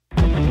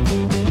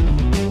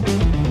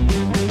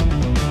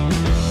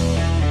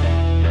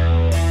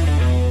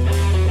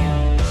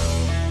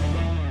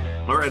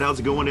how's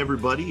it going,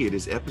 everybody? It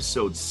is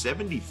episode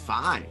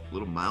 75, a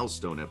little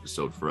milestone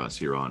episode for us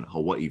here on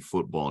Hawaii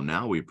Football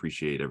Now. We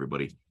appreciate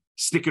everybody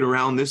sticking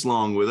around this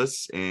long with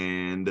us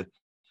and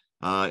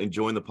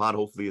enjoying the pod,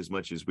 hopefully as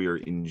much as we are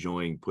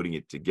enjoying putting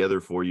it together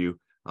for you.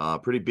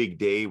 Pretty big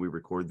day. We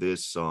record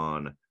this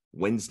on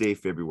Wednesday,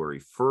 February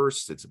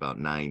 1st. It's about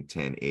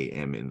 9:10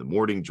 a.m. in the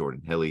morning.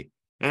 Jordan Helly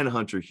and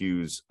Hunter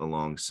Hughes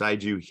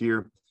alongside you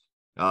here.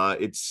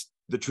 It's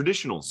the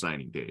traditional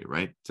signing day,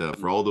 right?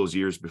 For all those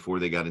years before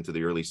they got into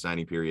the early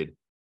signing period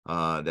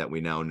that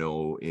we now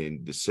know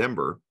in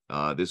December,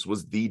 this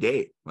was the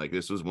day. Like,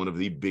 this was one of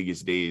the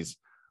biggest days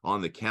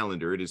on the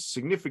calendar. It is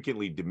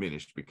significantly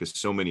diminished because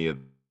so many of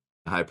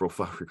the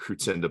high-profile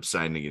recruits end up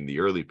signing in the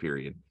early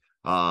period.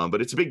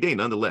 But it's a big day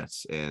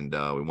nonetheless, and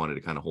we wanted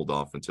to kind of hold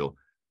off until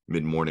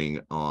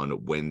mid-morning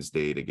on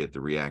Wednesday to get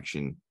the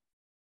reaction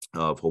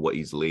of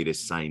Hawaii's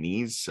latest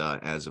signees.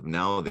 As of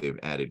now, they've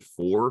added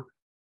 4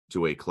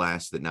 to a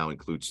class that now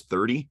includes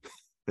 30.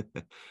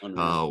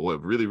 What a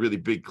really, really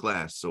big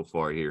class so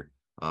far here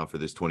for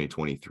this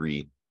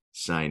 2023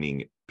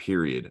 signing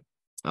period.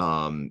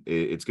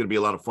 It's going to be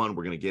a lot of fun.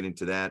 We're going to get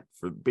into that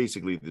for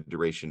basically the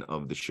duration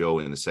of the show.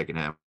 In the second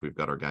half, we've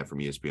got our guy from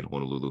ESPN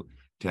Honolulu,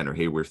 Tanner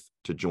Haworth,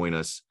 to join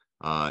us.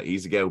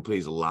 He's the guy who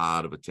pays a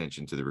lot of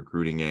attention to the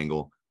recruiting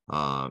angle,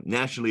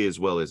 nationally, as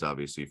well as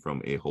obviously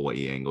from a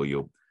Hawaii angle.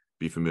 You'll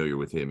be familiar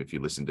with him if you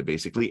listen to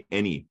basically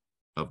any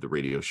of the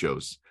radio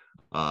shows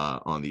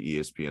on the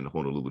ESPN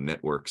Honolulu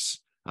networks,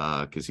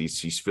 because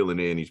he's filling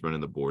in, he's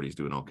running the board, he's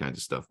doing all kinds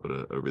of stuff,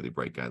 but a really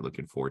bright guy.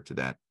 Looking forward to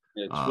that.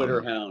 Yeah,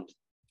 Twitter hound.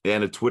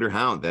 And a Twitter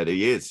hound that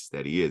he is.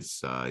 He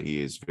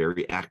is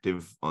very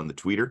active on the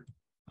Twitter,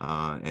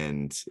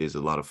 and is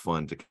a lot of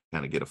fun to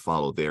kind of get a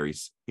follow there.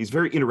 He's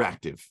very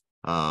interactive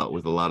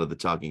with a lot of the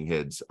talking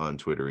heads on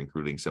Twitter,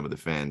 including some of the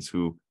fans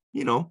who,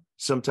 you know,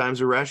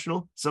 sometimes are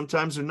rational,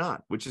 sometimes are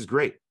not, which is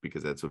great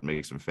because that's what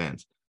makes them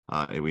fans.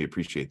 And we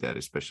appreciate that,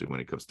 especially when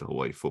it comes to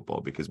Hawaii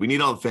football, because we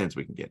need all the fans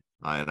we can get.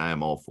 And I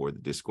am all for the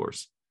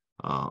discourse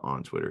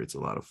on Twitter. It's a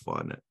lot of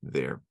fun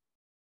there.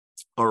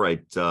 All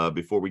right.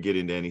 Before we get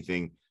into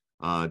anything,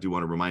 I do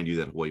want to remind you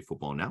that Hawaii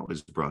Football Now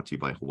is brought to you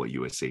by Hawaii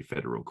USA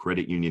Federal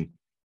Credit Union.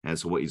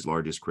 As Hawaii's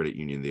largest credit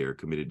union, they are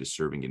committed to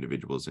serving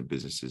individuals and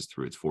businesses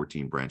through its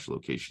 14 branch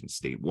locations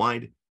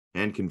statewide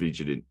and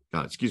convenient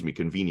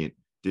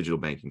digital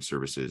banking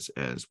services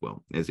as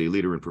well. As a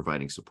leader in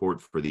providing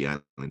support for the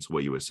islands,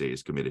 Hawaii USA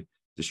is committed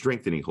to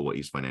strengthening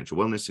Hawaii's financial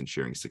wellness and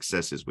sharing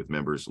successes with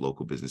members,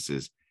 local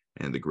businesses,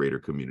 and the greater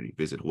community.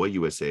 Visit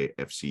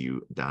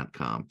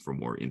hawaiiusafcu.com for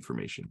more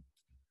information.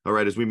 All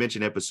right, as we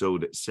mentioned,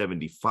 episode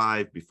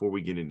 75, before we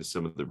get into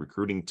some of the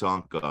recruiting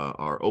talk,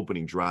 our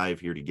opening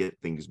drive here to get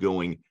things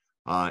going,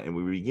 and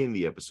we begin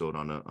the episode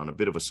on a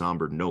bit of a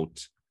somber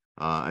note.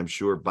 I'm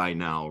sure by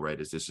now,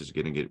 right, as this is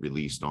going to get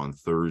released on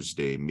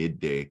Thursday,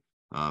 midday,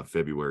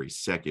 February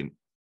 2nd,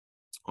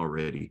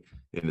 already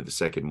into the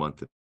second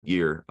month of the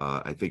year.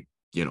 I think,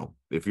 you know,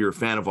 if you're a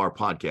fan of our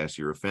podcast,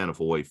 you're a fan of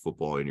Hawaii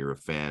football, and you're a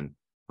fan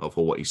of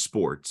Hawaii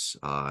sports,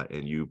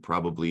 and you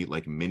probably,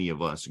 like many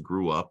of us,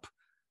 grew up,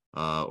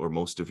 or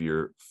most of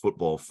your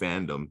football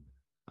fandom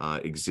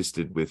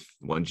existed with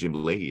one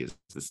Jim Leahy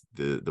as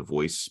the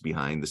voice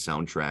behind the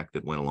soundtrack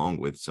that went along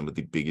with some of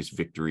the biggest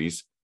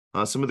victories,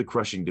 some of the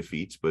crushing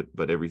defeats,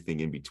 but everything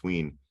in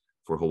between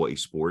for Hawaii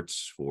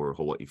sports, for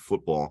Hawaii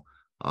football.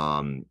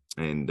 I'm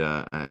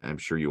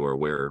sure you are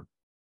aware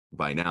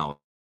by now,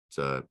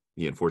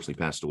 he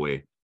unfortunately passed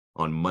away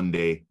on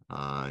Monday.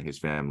 His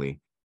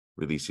family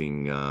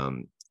releasing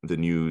the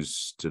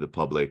news to the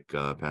public,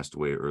 passed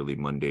away early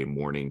Monday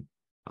morning.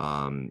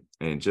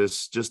 And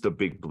just a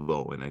big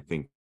blow. And I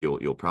think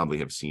you'll probably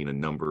have seen a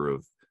number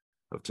of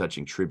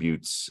touching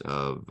tributes,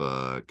 of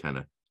kind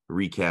of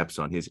recaps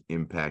on his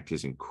impact,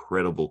 his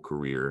incredible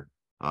career,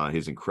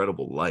 his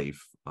incredible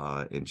life,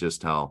 and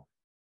just how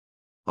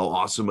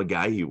awesome a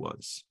guy he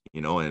was, you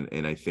know.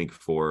 And I think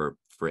for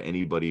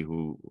anybody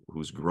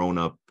who's grown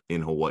up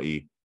in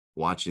Hawaii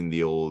watching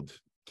the old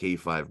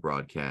K5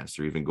 broadcasts,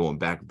 or even going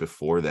back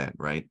before that,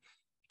 right,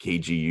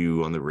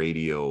 KGU on the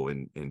radio,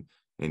 and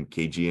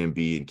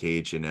KGMB and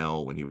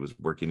KHNL when he was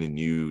working in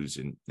news,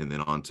 and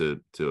then on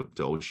to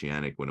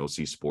Oceanic when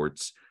OC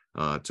Sports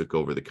took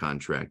over the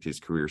contract. His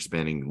career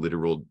spanning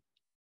literal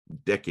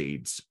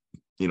decades,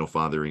 you know,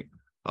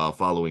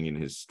 following in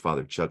his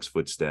father Chuck's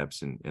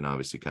footsteps, and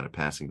obviously kind of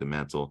passing the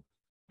mantle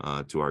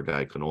to our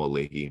guy Kanoa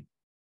Leahy,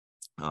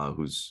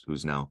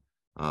 who's now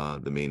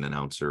the main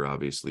announcer,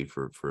 obviously,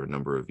 for a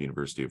number of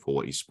University of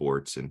Hawaii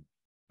sports. And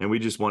we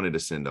just wanted to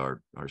send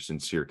our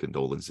sincere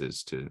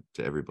condolences to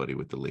everybody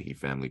with the Leahy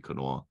family,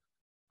 Kanoa,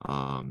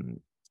 and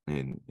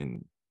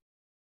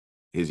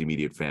his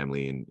immediate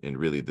family, and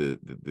really the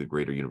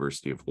greater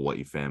University of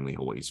Hawaii family,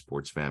 Hawaii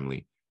sports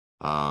family.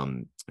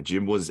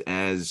 Jim was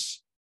as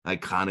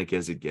iconic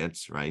as it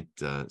gets, right?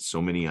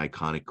 So many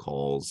iconic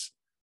calls.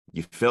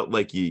 You felt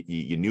like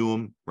you knew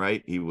him,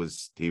 right? He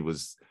was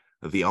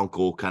the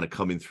uncle kind of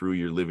coming through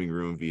your living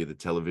room via the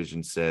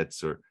television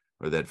sets, or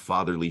that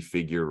fatherly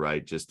figure,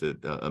 right? Just a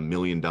 $1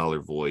 million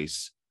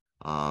voice,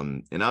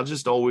 And I'll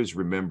just always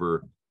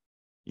remember,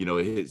 you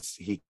know,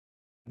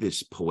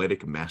 this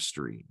poetic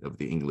mastery of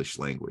the English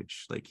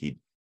language. Like he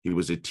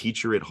was a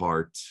teacher at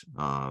heart.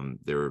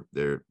 There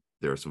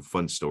are some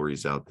fun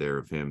stories out there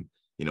of him,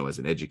 you know, as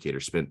an educator,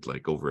 spent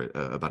like over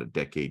about a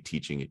decade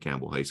teaching at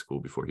Campbell High School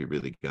before he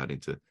really got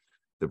into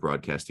the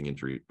broadcasting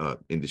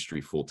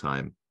industry full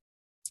time.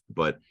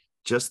 But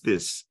just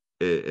this,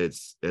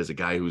 it's as a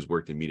guy who's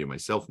worked in media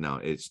myself now,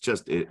 it's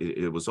just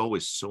it was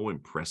always so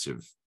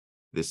impressive.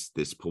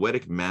 This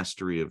poetic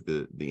mastery of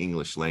the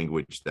English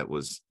language that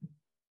was,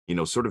 you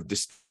know, sort of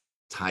just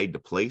tied to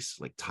place,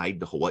 like tied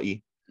to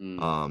Hawaii,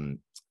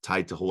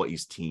 tied to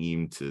Hawaii's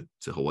team, to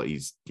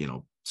Hawaii's, you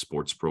know,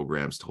 sports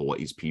programs, to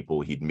Hawaii's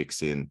people. He'd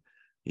mix in,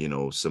 you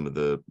know, some of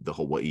the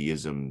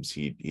Hawaiiisms.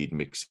 He'd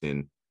mix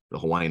in the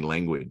Hawaiian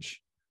language,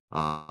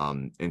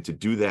 and to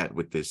do that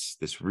with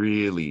this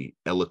really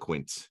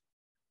eloquent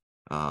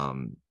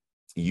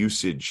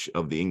usage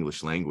of the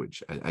English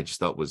language, I just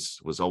thought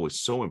was always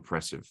so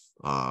impressive,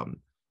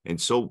 and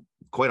so,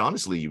 quite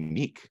honestly,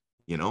 unique.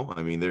 You know,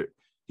 I mean,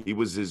 he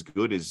was as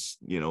good as,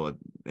 you know,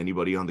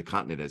 anybody on the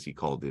continent, as he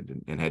called it,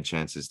 and had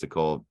chances to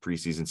call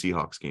preseason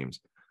Seahawks games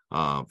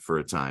for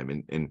a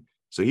time, and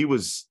so he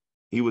was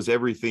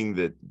everything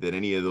that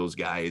any of those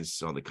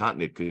guys on the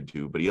continent could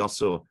do. But he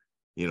also,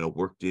 you know,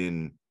 worked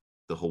in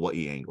the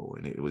Hawaii angle,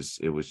 and it was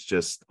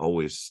just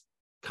always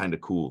kind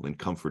of cool and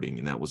comforting,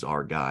 and that was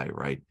our guy,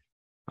 right?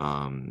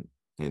 And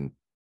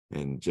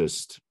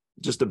just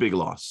a big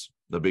loss,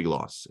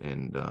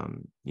 and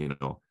you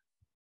know,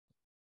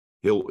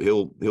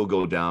 he'll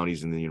go down.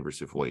 He's in the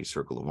University of Hawaii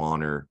Circle of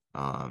Honor,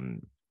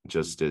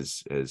 just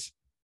as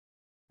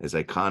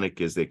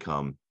iconic as they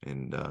come,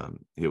 and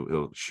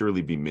he'll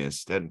surely be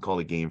missed. Hadn't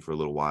called a game for a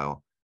little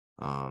while,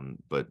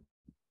 but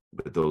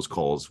those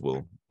calls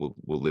will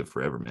live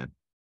forever, man.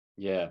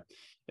 Yeah.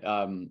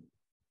 You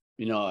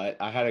know,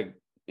 I had an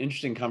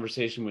interesting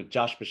conversation with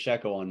Josh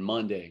Pacheco on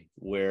Monday,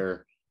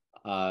 where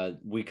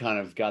we kind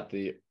of got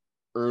the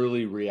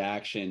early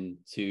reaction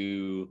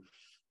to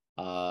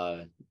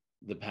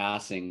the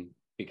passing,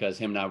 because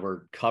him and I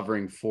were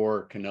covering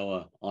for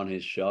Kanoa on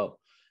his show.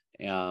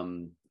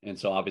 And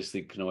so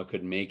obviously Kanoa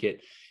couldn't make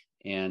it.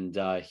 And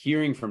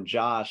hearing from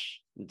Josh,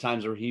 the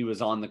times where he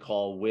was on the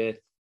call with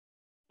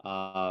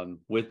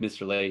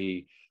Mr.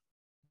 Leahy,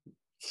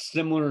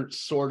 similar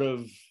sort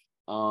of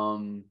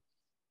an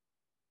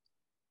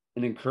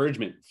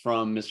encouragement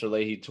from Mr.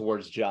 Leahy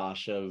towards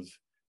Josh of,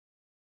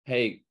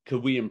 hey,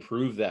 could we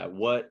improve that?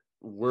 What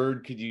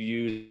word could you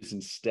use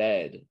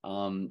instead?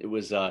 It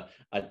was a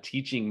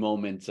teaching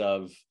moment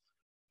of,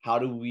 how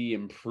do we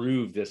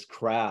improve this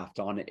craft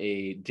on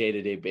a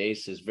day-to-day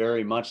basis?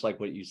 Very much like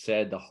what you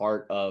said, the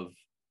heart of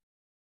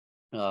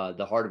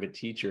a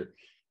teacher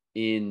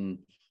in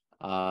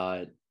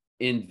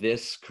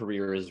this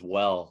career as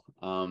well.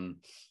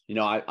 You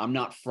know, I'm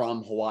not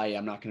from Hawaii.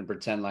 I'm not going to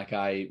pretend like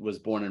I was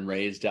born and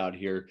raised out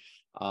here.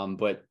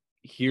 But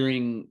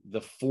hearing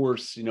the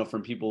force, you know,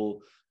 from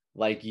people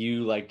like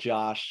you, like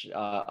Josh,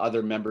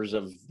 other members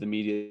of the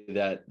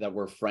media that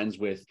we're friends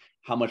with,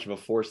 how much of a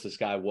force this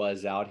guy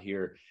was out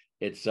here.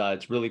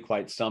 It's really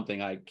quite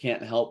something. I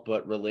can't help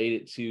but relate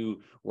it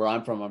to where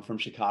I'm from. I'm from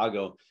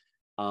Chicago.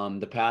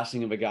 The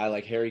passing of a guy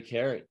like Harry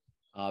Carey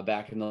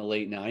back in the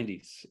late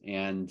 90s.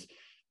 And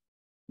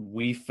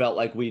we felt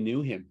like we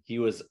knew him. He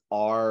was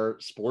our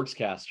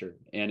sportscaster,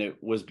 and it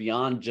was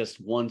beyond just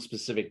one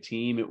specific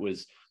team.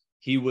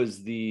 He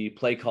was the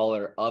play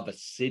caller of a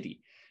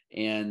city,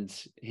 and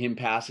him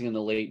passing in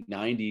the late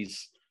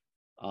 90s,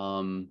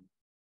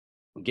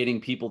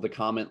 getting people to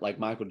comment like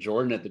Michael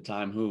Jordan at the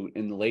time, who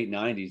in the late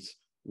 90s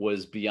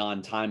was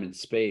beyond time and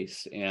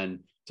space, and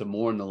to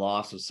mourn the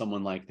loss of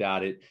someone like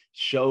that, it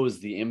shows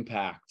the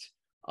impact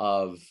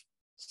of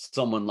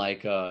someone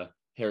like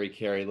Harry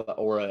Carey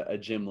or a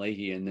Jim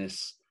Leahy in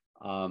this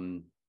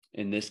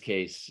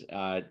case.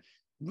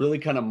 Really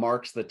kind of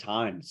marks the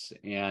times,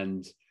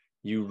 and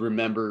you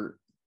remember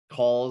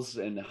calls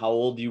and how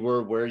old you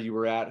were, where you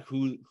were at,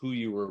 who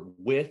you were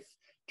with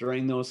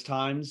during those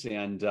times.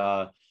 And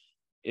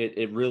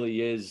it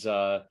really is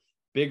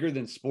bigger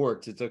than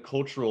sports. It's a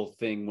cultural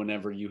thing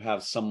whenever you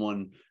have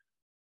someone.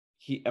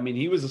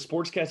 He was a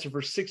sportscaster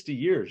for 60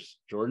 years,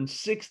 Jordan,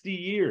 60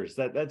 years.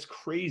 That's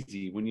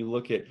crazy when you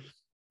look at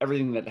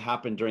everything that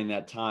happened during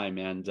that time.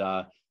 And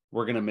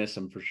we're going to miss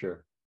him for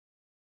sure.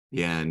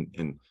 Yeah.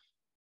 And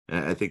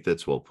I think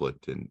that's well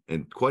put.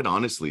 And quite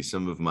honestly,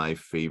 some of my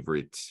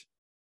favorite,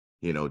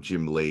 you know,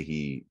 Jim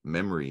Leahy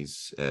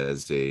memories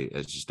as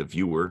just a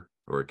viewer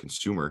or a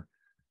consumer,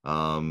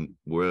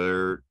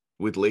 were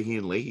with Leahy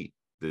and Leahy,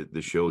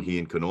 the show he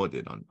and Kanoa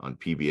did on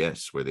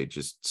PBS, where they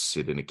just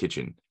sit in a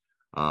kitchen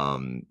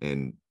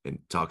and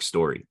talk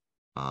story,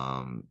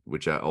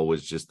 which I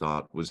always just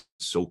thought was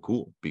so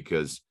cool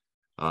because,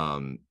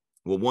 Dan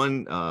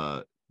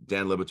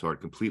Le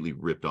Batard completely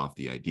ripped off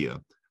the idea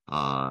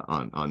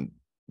on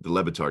the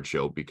Le Batard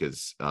show,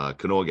 because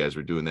Kanoa guys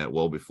were doing that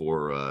well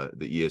before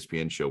the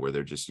ESPN show, where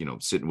they're just, you know,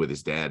 sitting with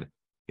his dad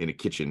in a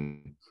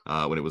kitchen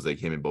when it was like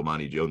him and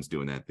Bomani Jones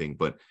doing that thing.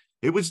 But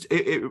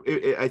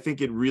I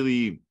think it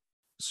really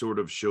sort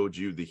of showed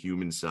you the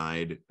human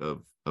side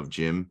of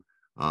Jim.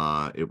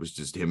 It was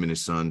just him and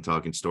his son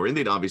talking story, and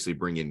they'd obviously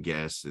bring in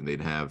guests, and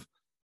they'd have,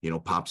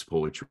 Pop's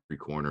Poetry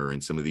Corner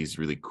and some of these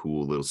really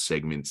cool little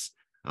segments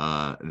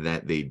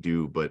that they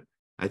do. But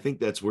I think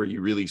that's where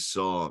you really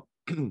saw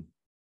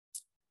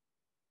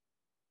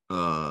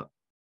a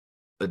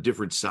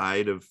different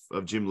side of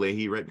Jim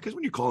Leahy, right? Because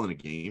when you're calling a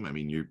game, I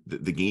mean,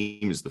 the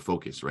game is the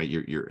focus, right?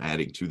 You're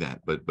adding to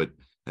that, but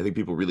I think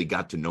people really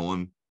got to know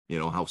him.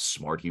 How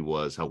smart he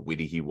was, how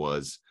witty he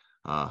was,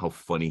 how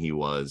funny he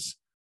was,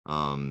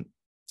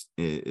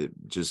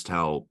 just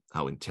how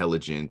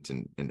intelligent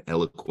and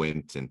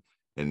eloquent, and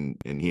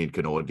he and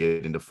Kanoa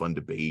get into fun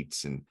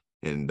debates and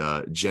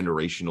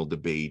generational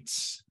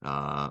debates,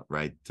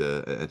 right?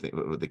 I think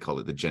what they call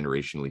it, the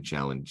generationally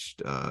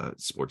challenged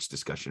sports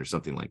discussion or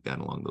something like that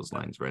along those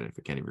lines, right? If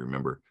I can't even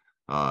remember.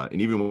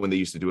 And even when they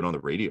used to do it on the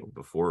radio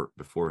before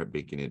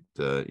making it,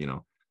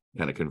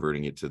 kind of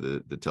converting it to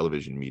the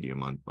television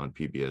medium on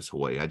PBS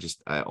Hawaii.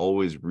 I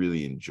always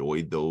really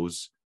enjoyed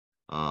those.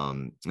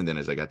 And then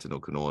as I got to know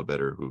Kanoa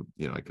better, who,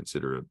 I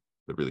consider a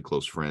really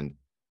close friend,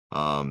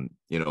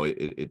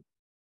 it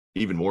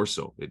even more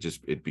so,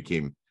 it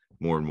became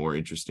more and more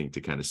interesting to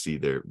kind of see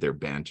their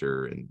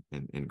banter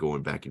and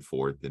going back and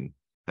forth, and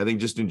I think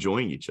just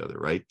enjoying each other,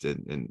 right?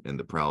 And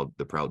the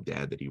proud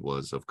dad that he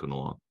was of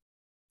Kanoa,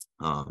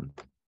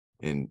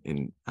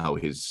 and how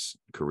his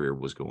career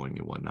was going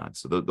and whatnot.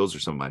 So those are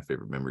some of my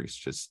favorite memories,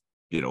 just,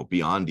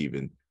 beyond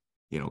even,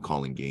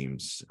 calling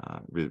games,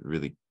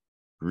 really,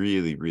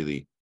 really,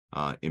 really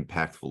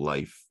impactful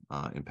life,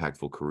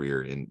 impactful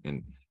career.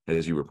 And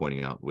as you were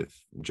pointing out with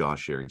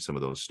Josh sharing some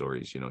of those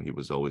stories, he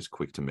was always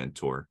quick to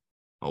mentor,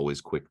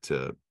 always quick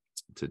to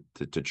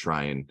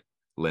try and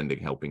lend a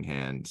helping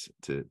hand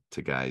to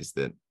guys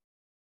that,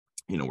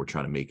 were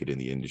trying to make it in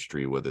the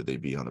industry, whether they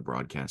be on the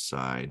broadcast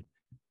side,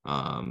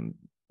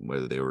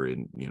 whether they were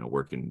in,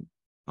 working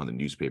on the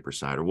newspaper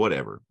side or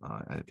whatever.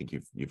 I think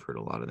you've heard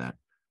a lot of that.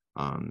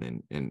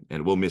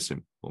 And we'll miss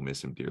him. We'll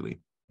miss him dearly.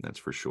 That's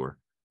for sure.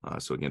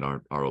 So again,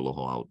 our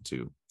aloha out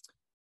to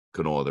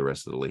Kanoa, the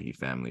rest of the Leahy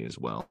family as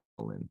well.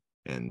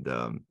 And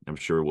I'm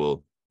sure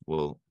we'll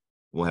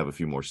have a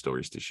few more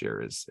stories to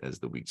share as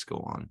the weeks go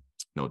on.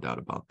 No doubt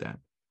about that.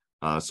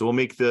 So we'll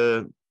make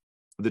the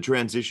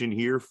transition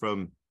here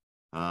from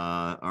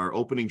our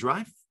opening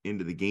drive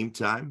into the game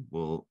time.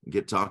 We'll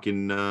get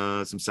talking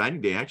some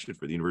signing day action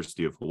for the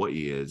University of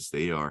Hawaii, as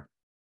they are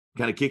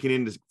kind of kicking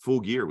into full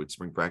gear with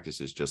spring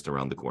practices just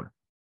around the corner.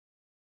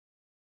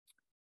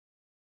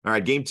 All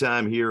right, game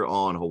time here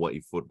on Hawaii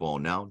Football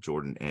Now.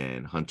 Jordan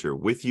and Hunter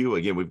with you.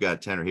 Again, we've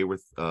got Tanner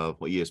Haworth of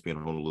ESPN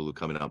Honolulu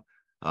coming up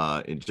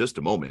in just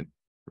a moment,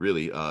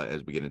 really,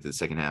 as we get into the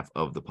second half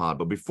of the pod.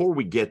 But before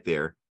we get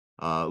there,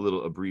 a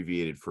little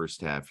abbreviated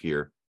first half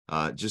here.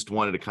 Just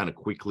wanted to kind of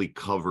quickly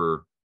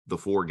cover the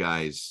four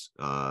guys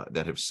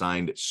that have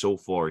signed so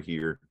far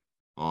here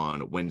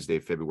on Wednesday,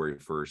 February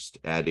 1st,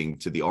 adding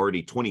to the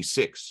already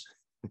 26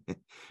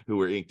 who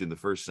were inked in the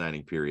first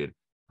signing period.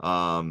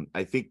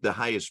 I think the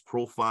highest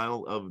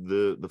profile of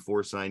the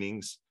four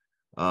signings,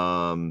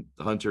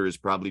 Hunter, is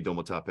probably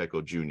Domata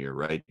Peko Jr.,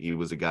 right? He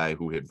was a guy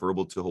who had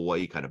verbal to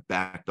Hawaii, kind of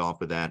backed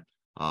off of that,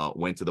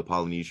 went to the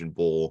Polynesian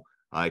Bowl.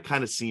 It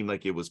kind of seemed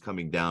like it was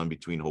coming down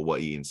between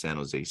Hawaii and San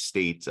Jose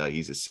State.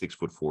 He's a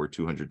 6'4",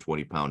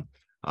 220-pound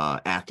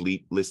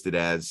athlete, listed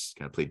as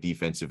kind of play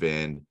defensive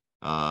end,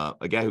 a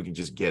guy who can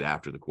just get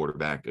after the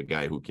quarterback, a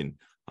guy who can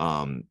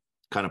kind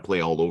of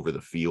play all over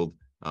the field.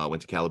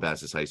 Went to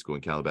Calabasas High School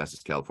in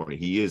Calabasas, California.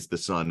 He is the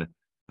son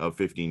of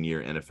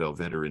 15-year NFL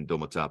veteran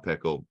Domata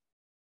Peko,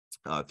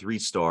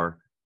 3-star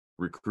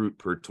recruit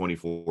per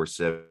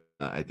 24/7.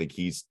 I think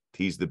he's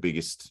the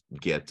biggest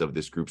get of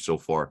this group so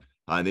far.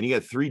 And then you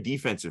got 3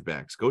 defensive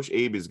backs. Coach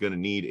Abe is going to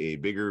need a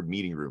bigger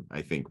meeting room,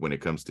 I think, when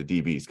it comes to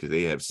DBs, because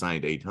they have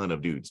signed a ton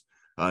of dudes,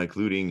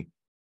 including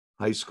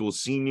high school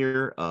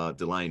senior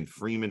DeLine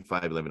Freeman,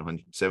 5'11",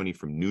 170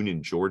 from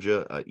Noonan,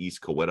 Georgia, East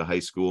Coweta High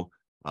School.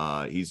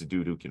 He's a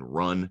dude who can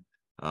run,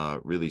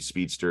 really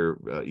speedster.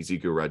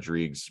 Ezekiel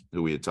Rodriguez,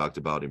 who we had talked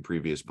about in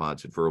previous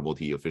pods, had verbal.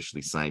 He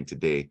officially signed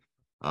today.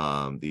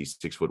 The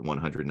 6'1",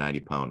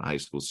 190-pound high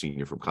school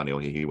senior from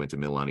Kaneohe. He went to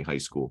Mililani High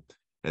School.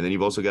 And then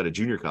you've also got a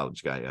junior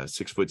college guy, a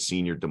 6-foot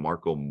senior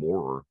DeMarco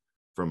Moorer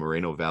from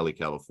Moreno Valley,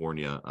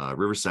 California,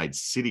 Riverside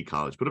City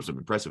College. Put up some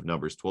impressive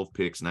numbers: 12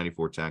 picks,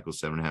 94 tackles,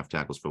 7.5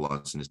 tackles for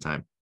loss in his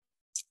time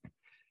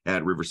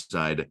at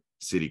Riverside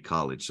City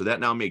College. So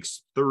that now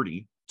makes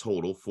 30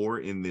 total, 4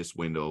 in this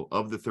window.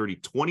 Of the 30,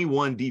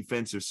 21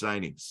 defensive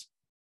signings.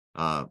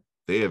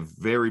 They have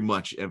very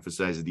much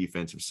emphasized the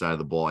defensive side of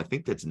the ball. I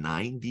think that's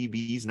 9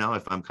 DBs now,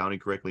 if I'm counting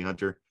correctly,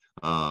 Hunter.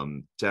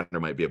 Tanner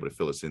might be able to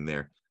fill us in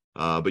there.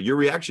 But your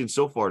reaction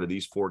so far to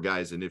these 4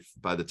 guys, and if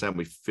by the time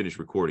we finish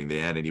recording they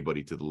add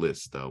anybody to the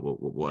list,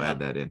 we'll add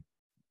that in.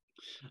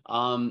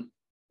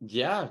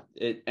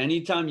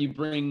 Anytime you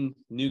bring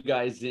new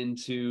guys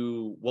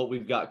into what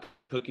we've got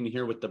cooking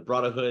here with the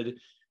Brotherhood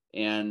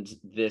and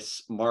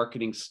this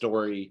marketing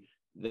story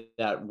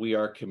that we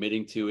are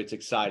committing to, it's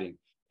exciting.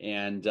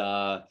 And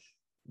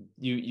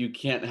you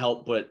can't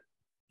help but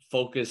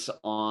focus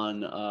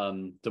on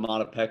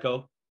Damata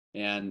Peko.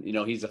 And,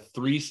 he's a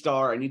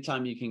 3-star.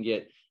 Anytime you can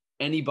get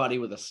anybody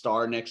with a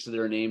star next to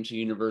their name to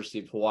University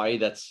of Hawaii,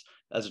 that's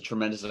a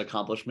tremendous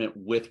accomplishment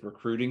with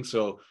recruiting.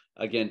 So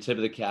again, tip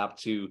of the cap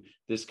to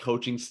this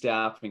coaching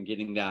staff and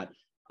getting that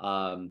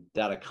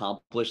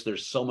accomplished.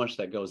 There's so much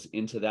that goes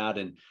into that.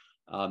 And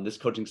this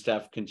coaching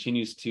staff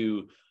continues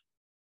to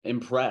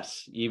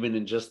impress even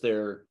in just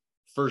their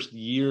first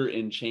year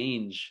and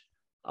change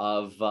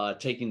of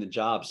taking the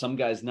job. Some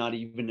guys not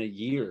even a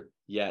year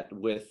yet,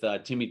 with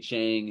Timmy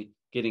Chang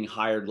getting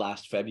hired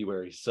last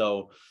February.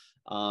 So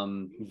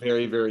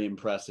very, very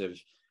impressive.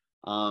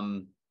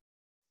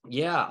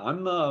 Yeah,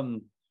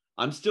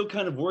 I'm still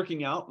kind of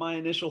working out my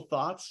initial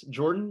thoughts,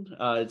 Jordan,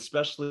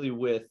 especially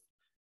with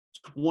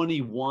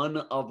 21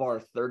 of our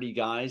 30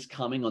 guys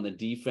coming on the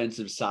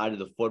defensive side of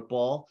the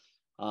football.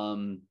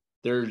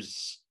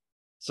 There's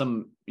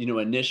some,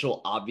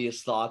 initial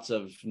obvious thoughts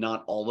of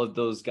not all of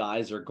those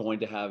guys are going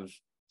to have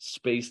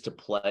space to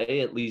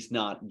play, at least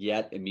not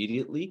yet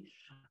immediately.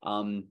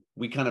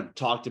 We kind of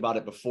talked about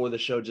it before the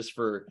show, just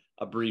for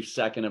a brief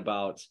second,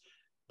 about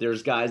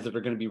there's guys that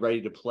are going to be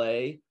ready to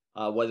play,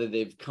 whether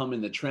they've come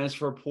in the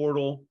transfer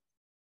portal,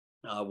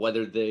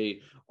 whether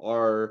they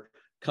are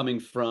coming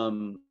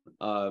from,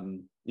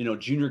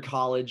 junior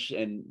college,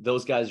 and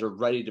those guys are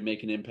ready to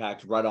make an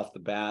impact right off the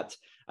bat.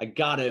 I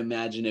got to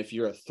imagine if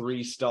you're a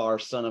 3-star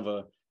son of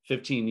a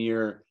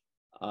 15-year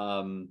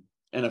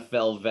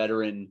NFL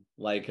veteran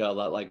like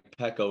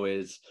Peko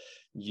is,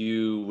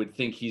 you would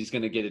think he's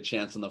going to get a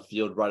chance on the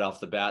field right off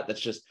the bat. That's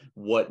just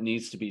what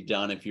needs to be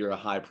done if you're a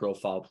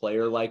high-profile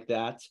player like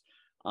that.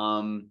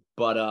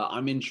 But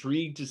I'm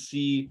intrigued to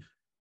see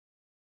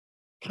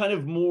kind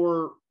of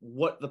more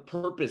what the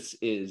purpose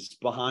is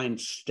behind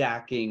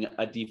stacking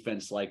a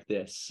defense like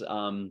this.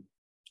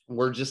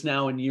 We're just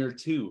now in year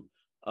 2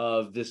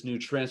 of this new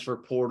transfer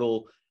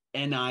portal,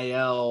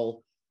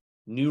 NIL,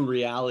 new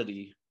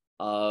reality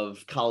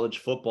of college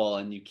football.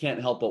 And you can't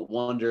help but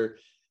wonder,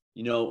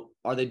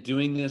 are they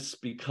doing this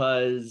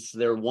because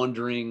they're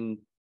wondering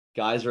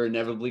guys are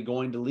inevitably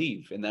going to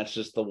leave? And that's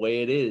just the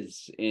way it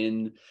is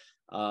in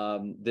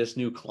this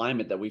new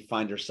climate that we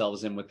find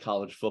ourselves in with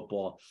college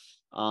football.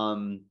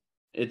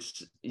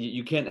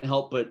 You can't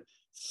help but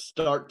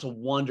start to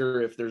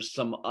wonder if there's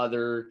some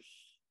other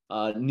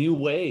new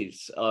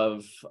ways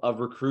of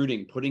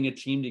recruiting, putting a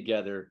team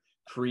together,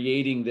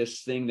 creating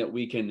this thing that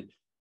we can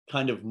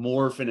kind of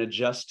morph and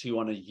adjust to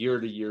on a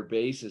year-to-year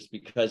basis,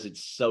 because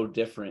it's so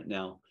different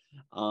now.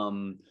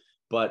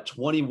 But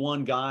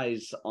 21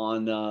 guys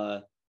on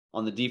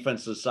the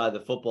defensive side of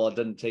the football, it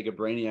doesn't take a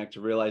brainiac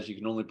to realize you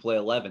can only play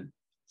 11.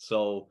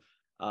 So,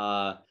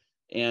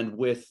 and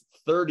with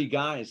 30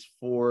 guys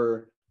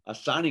for a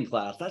signing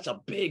class, that's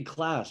a big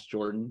class,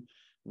 Jordan.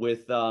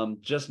 With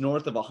just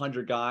north of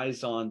 100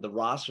 guys on the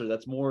roster,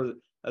 that's more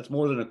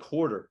than a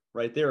quarter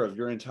right there of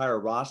your entire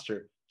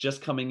roster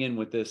just coming in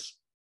with this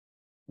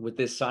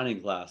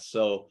signing class.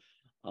 So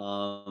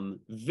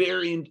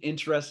very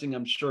interesting.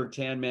 I'm sure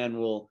Tan Man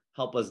will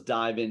help us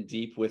dive in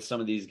deep with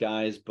some of these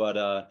guys, but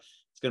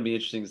it's going to be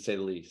interesting to say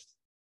the least.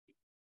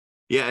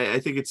 Yeah, I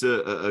think it's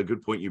a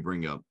good point you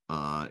bring up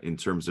in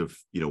terms of,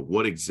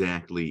 what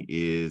exactly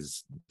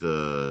is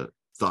the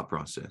thought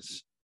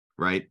process,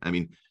 right? I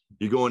mean,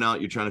 you're going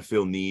out, you're trying to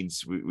fill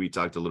needs. We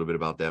talked a little bit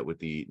about that with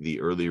the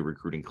earlier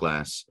recruiting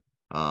class,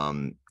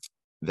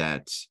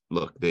 that,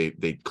 look,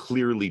 they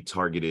clearly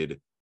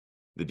targeted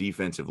the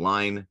defensive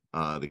line.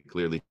 They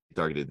clearly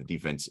targeted the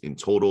defense in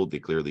total. They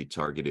clearly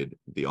targeted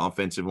the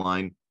offensive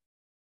line,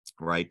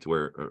 right?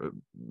 Where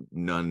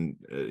none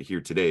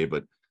here today,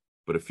 but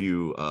a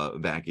few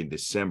back in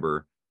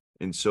December.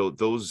 And so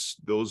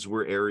those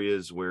were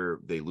areas where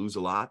they lose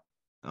a lot,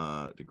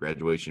 the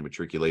graduation,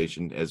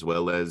 matriculation, as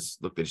well as,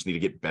 look, they just need to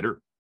get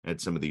better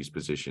at some of these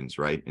positions,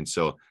 right? And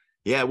so,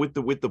 yeah, with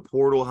the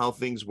portal, how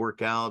things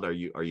work out, are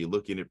you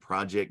looking at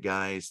project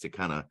guys to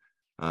kind of,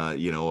 are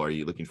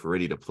you looking for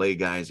ready to play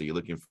guys? Are you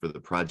looking for the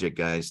project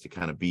guys to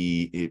kind of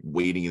be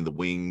waiting in the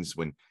wings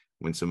when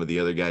some of the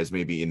other guys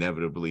maybe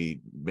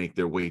inevitably make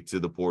their way to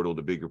the portal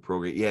to bigger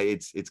program? Yeah,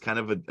 it's kind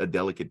of a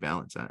delicate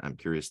balance. I'm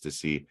curious to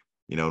see,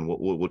 and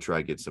we'll try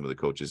to get some of the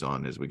coaches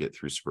on as we get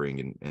through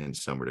spring and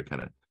summer to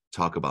kind of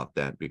talk about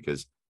that,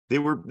 because they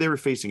were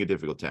facing a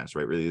difficult task,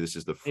 right? Really, this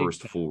is the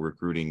first full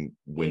recruiting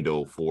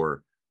window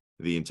for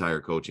the entire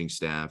coaching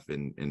staff,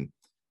 and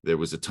there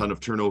was a ton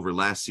of turnover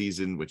last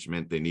season, which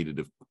meant they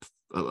needed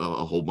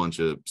a whole bunch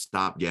of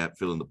stopgap,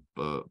 fill in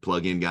the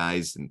plug-in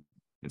guys, and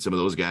some of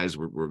those guys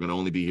were going to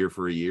only be here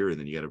for a year, and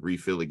then you got to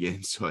refill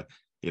again. So,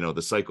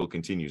 the cycle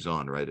continues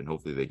on, right? And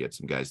hopefully they get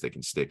some guys that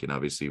can stick. And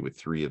obviously, with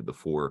 3 of the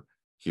 4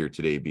 here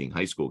today being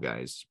high school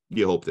guys,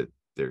 you hope that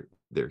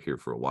they're here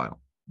for a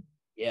while.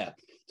 Yeah,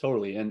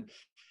 totally. And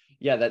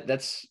yeah,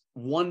 that's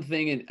one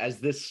thing. And as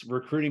this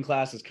recruiting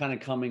class is kind of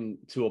coming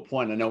to a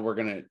point, I know we're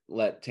going to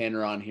let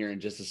Tanner on here in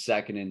just a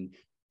second and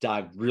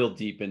dive real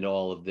deep into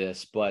all of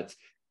this, but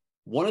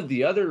one of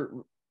the other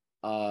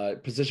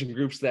position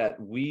groups that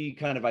we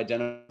kind of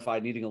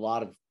identified needing a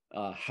lot of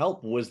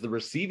help was the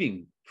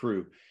receiving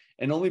crew,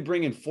 and only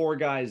bringing 4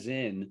 guys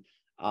in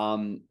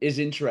is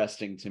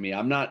interesting to me.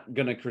 I'm not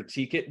going to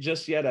critique it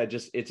just yet.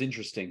 It's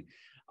interesting.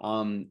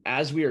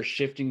 As we are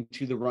shifting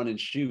to the run and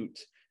shoot,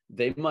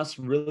 they must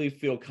really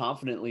feel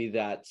confidently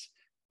that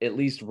at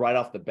least right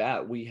off the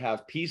bat, we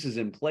have pieces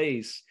in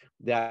place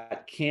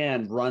that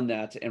can run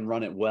that and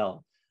run it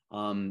well.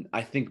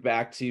 I think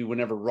back to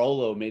whenever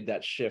Rolo made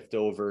that shift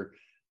over,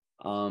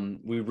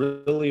 we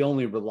really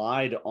only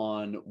relied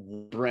on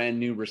brand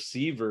new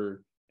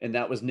receiver, and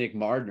that was Nick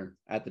Mardner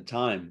at the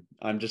time.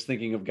 I'm just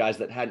thinking of guys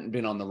that hadn't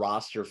been on the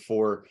roster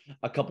for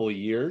a couple of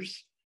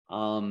years.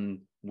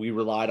 We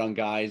relied on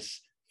guys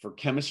for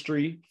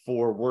chemistry,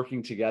 for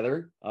working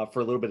together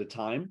for a little bit of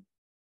time.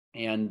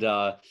 And,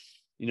 the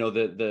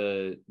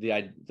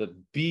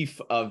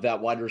beef of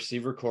that wide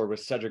receiver core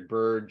with Cedric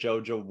Bird,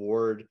 JoJo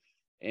Ward,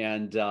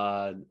 and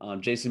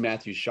Jason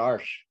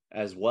Matthews-Sharsh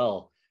as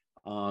well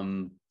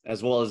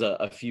as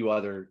a few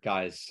other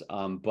guys.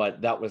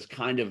 But that was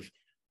kind of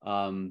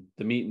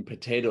the meat and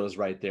potatoes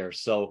right there.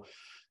 So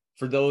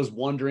for those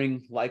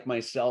wondering, like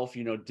myself,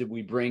 did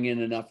we bring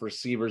in enough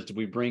receivers? Did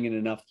we bring in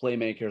enough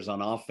playmakers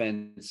on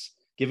offense?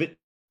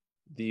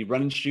 The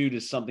run and shoot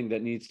is something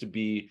that needs to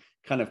be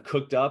kind of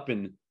cooked up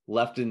and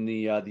left in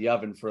the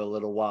oven for a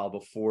little while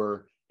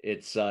before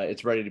it's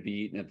ready to be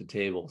eaten at the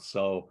table.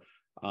 So,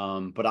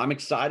 but I'm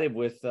excited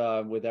with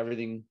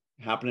everything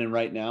happening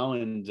right now,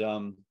 and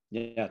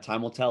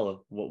time will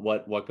tell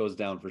what goes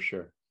down for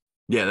sure.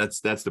 Yeah,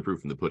 that's the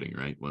proof in the pudding,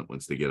 right?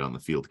 Once they get on the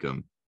field,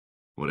 come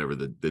whatever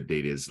the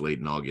date is, late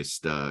in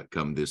August,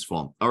 come this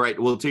fall. All right,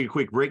 we'll take a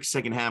quick break.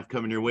 Second half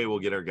coming your way. We'll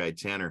get our guy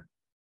Tanner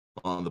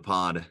on the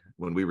pod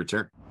when we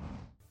return.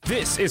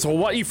 This is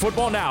Hawaii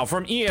Football Now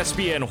from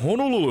ESPN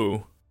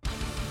Honolulu.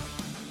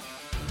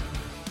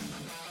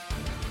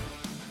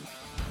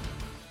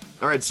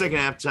 All right, second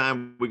half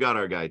time. We got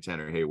our guy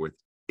Tanner Haworth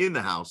in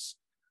the house,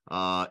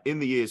 in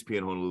the ESPN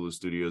Honolulu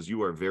studios.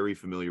 You are very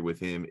familiar with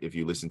him if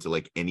you listen to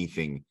like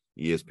anything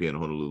ESPN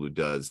Honolulu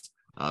does.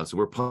 So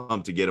we're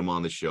pumped to get him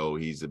on the show.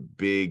 He's a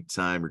big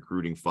time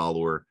recruiting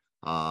follower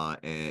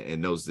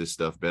and knows this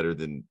stuff better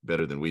than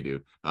we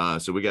do.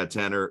 So we got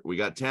Tanner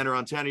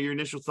on. Tanner, your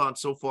initial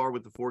thoughts so far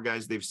with the 4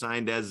 guys they've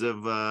signed as of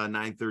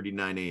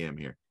 9:39 a.m.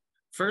 here.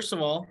 First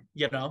of all,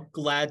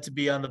 glad to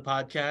be on the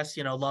podcast,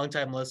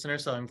 longtime listener.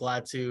 So I'm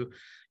glad to,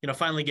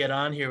 finally get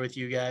on here with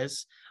you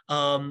guys.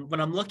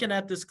 When I'm looking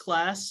at this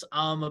class,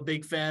 I'm a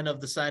big fan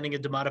of the signing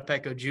of Damata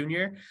Peko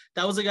Jr.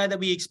 That was a guy that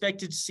we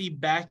expected to see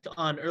back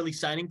on early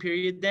signing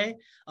period day,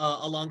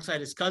 alongside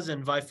his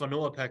cousin,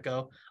 Vaifanua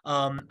Peko.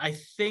 I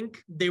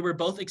think they were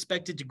both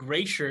expected to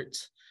gray shirt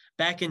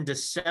back in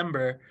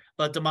December,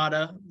 but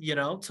Damata,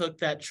 took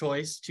that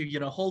choice to,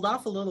 hold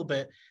off a little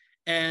bit.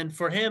 And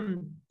for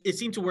him, it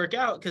seemed to work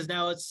out because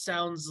now it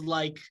sounds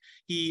like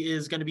he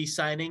is going to be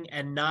signing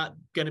and not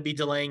going to be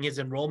delaying his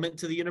enrollment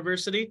to the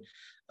university,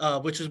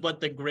 which is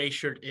what the gray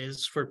shirt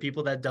is for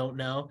people that don't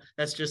know.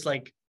 That's just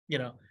like,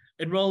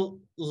 enroll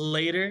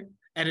later.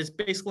 And it's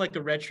basically like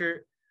a red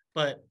shirt,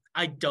 but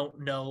I don't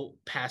know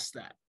past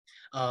that.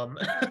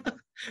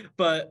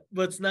 But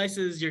what's nice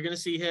is you're going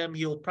to see him.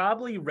 He'll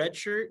probably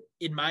redshirt,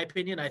 in my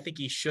opinion. I think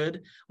he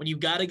should. When you've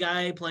got a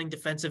guy playing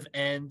defensive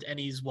end and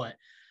he's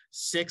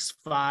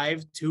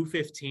 6'5",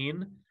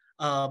 215.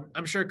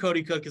 I'm sure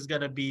Cody Cook is going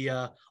to be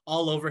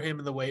all over him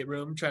in the weight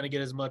room, trying to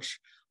get as much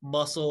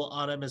muscle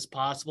on him as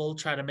possible,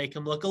 try to make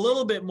him look a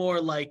little bit more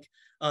like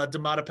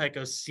Damata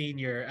Peko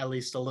Sr., at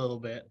least a little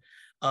bit.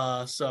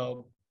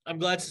 So I'm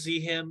glad to see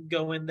him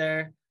go in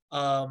there.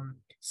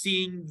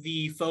 Seeing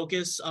the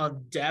focus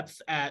on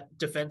depth at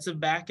defensive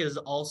back is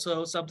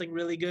also something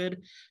really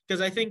good, because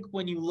I think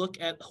when you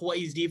look at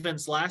Hawaii's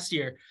defense last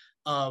year,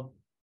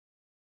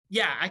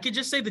 I could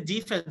just say the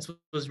defense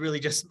was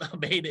really just a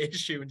main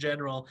issue in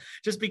general,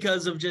 just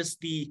because of just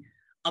the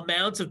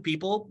amount of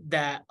people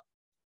that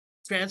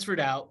transferred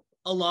out,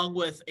 along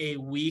with a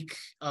weak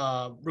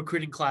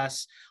recruiting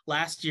class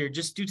last year,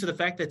 just due to the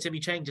fact that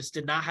Timmy Chang just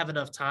did not have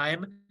enough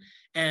time,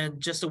 and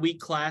just a weak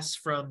class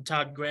from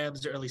Todd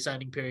Graham's early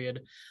signing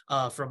period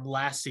from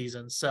last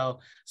season. So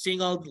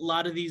seeing a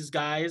lot of these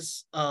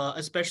guys,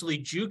 especially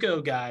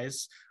JUCO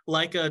guys,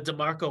 like a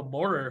DeMarco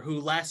Morer, who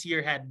last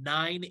year had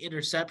 9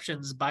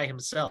 interceptions by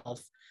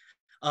himself.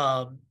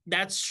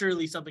 That's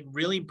surely something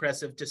really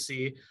impressive to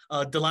see.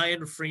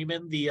 DeLion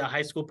Freeman, the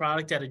high school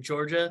product out of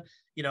Georgia,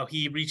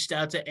 he reached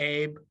out to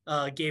Abe,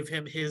 gave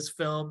him his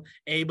film.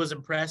 Abe was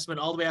impressed,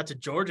 went all the way out to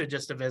Georgia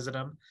just to visit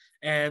him.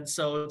 And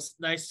so it's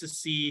nice to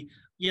see,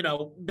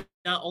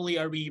 not only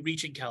are we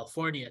reaching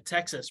California,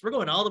 Texas, we're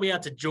going all the way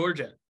out to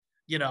Georgia.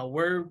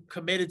 We're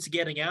committed to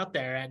getting out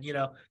there. And,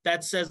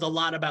 that says a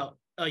lot about,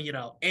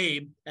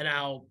 Abe and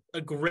how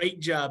a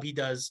great job he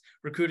does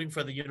recruiting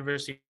for the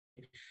university.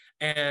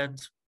 And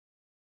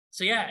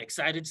so,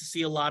 excited to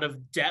see a lot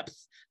of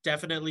depth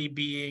definitely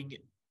being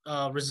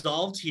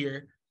resolved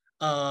here,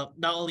 not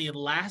only in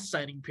last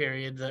signing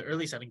period, the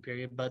early signing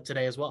period, but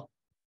today as well.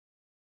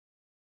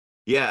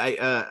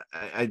 Yeah,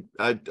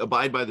 I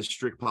abide by the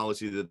strict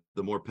policy that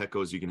the more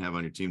Pecos you can have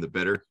on your team, the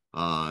better.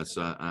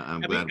 So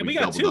I'm glad we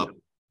doubled up.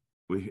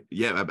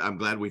 I'm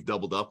glad we've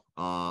doubled up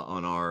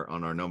on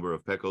our number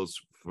of Pecos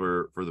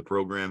for the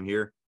program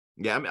here.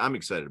 Yeah, I'm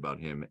excited about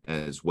him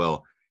as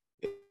well.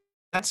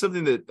 That's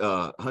something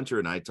that Hunter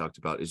and I talked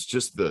about. Is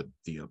just the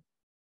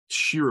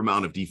sheer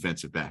amount of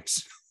defensive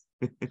backs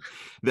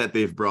that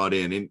they've brought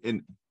in,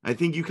 and I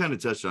think you kind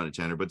of touched on it,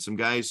 Tanner. But some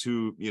guys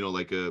who,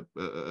 like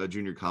a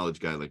junior college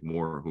guy like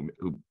Moore,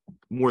 who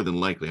more than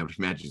likely I would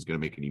imagine is going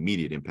to make an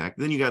immediate impact.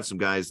 And then you got some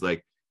guys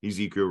like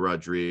Ezekiel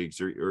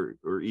Rodriguez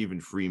or even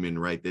Freeman,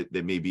 right?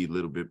 That may be a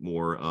little bit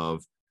more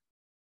of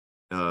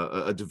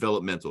a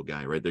developmental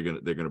guy, right?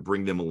 They're gonna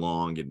bring them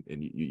along, and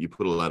you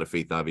put a lot of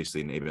faith, obviously,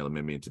 in Abel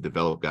Memian to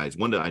develop guys.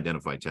 One, to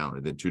identify talent,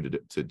 and then two,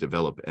 to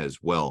develop as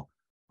well.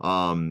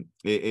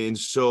 And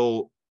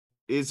so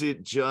is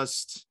it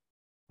just,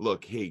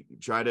 look, hey,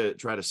 try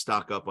to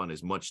stock up on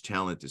as much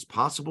talent as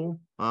possible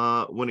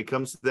when it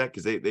comes to that,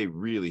 because they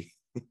really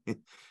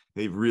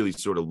they've really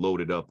sort of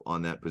loaded up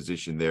on that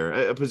position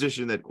there, a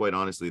position that, quite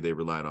honestly, they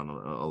relied on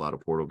a lot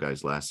of portal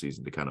guys last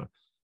season to kind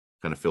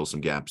of fill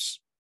some gaps.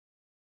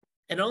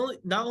 And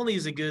not only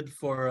is it good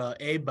for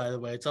Abe, by the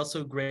way, it's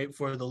also great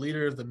for the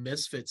leader of the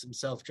Misfits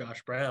himself,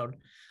 Josh Brown,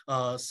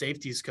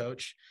 safeties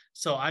coach.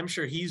 So I'm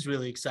sure he's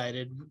really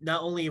excited.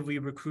 Not only have we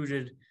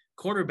recruited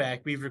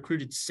cornerback, we've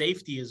recruited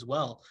safety as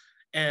well.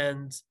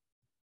 And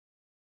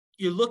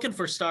you're looking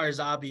for stars,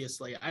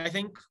 obviously. I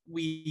think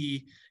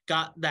we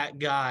got that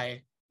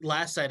guy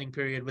last signing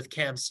period with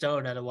Cam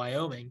Stone out of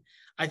Wyoming.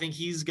 I think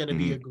he's going to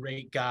be a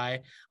great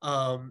guy.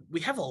 We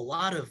have a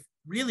lot of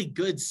really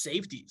good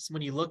safeties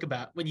when you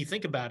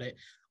think about it.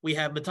 We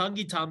have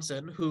Matangi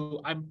Thompson, who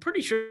I'm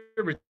pretty sure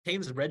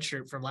retains the red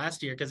shirt from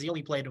last year because he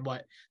only played in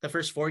the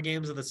first 4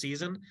 games of the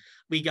season.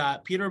 We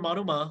got Peter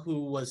Manuma,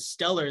 who was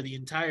stellar the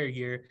entire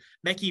year.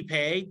 Meki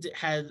Pei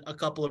had a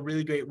couple of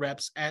really great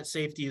reps at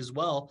safety as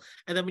well.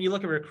 And then when you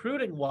look at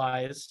recruiting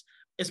wise,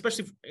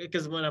 especially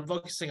because when I'm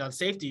focusing on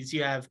safeties,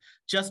 you have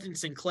Justin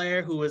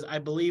Sinclair, who I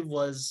believe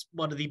was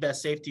one of the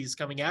best safeties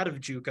coming out of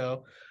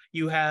JUCO.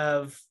 You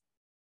have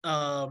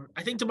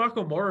I think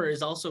DeMarco Moore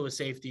is also a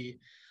safety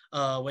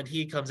when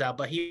he comes out,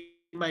 but he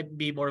might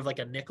be more of like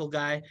a nickel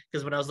guy,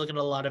 because when I was looking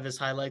at a lot of his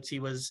highlights, he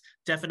was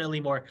definitely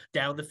more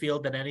down the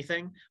field than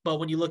anything. But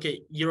when you look at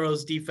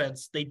Euro's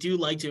defense, they do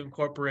like to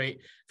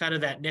incorporate kind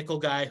of that nickel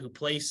guy who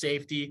plays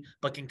safety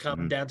but can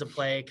come down to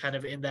play kind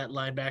of in that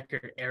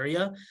linebacker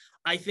area.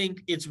 I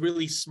think it's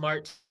really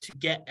smart to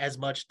get as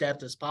much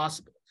depth as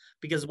possible,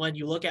 because when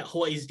you look at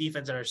Hawaii's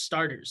defense and our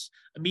starters,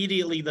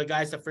 immediately the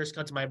guys that first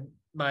come to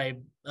my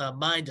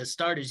mind as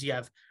starters, you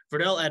have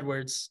Verdell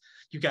Edwards,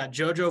 you got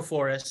JoJo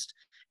Forrest,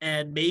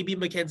 and maybe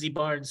Mackenzie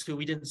Barnes, who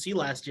we didn't see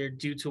last year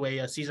due to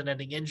a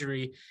season-ending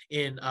injury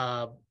in,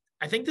 I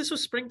think this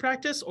was spring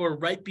practice or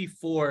right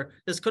before.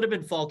 This could have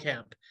been fall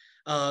camp,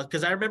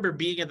 because I remember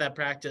being at that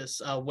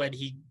practice when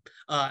he,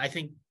 I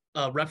think,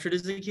 ruptured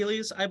his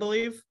Achilles, I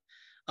believe.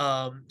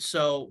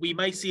 So we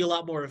might see a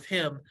lot more of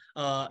him,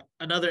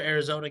 another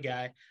Arizona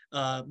guy,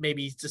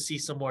 maybe to see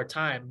some more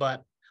time.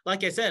 But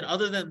like I said,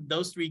 other than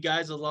those 3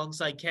 guys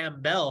alongside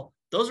Cam Bell,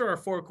 those are our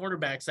 4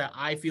 cornerbacks that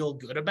I feel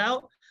good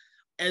about,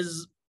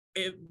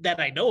 that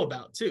I know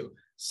about too.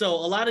 So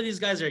a lot of these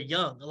guys are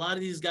young. A lot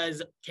of these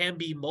guys can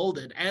be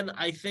molded. And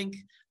I think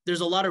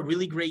there's a lot of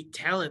really great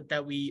talent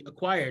that we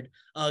acquired.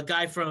 A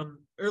guy from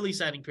early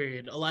signing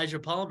period, Elijah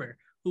Palmer,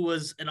 who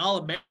was an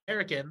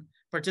All-American,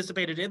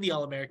 participated in the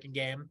All-American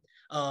game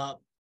out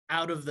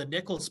of the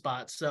nickel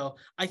spot. So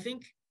I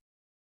think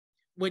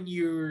when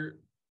you're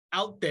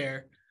out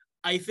there,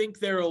 I think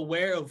they're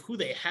aware of who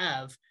they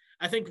have.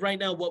 I think right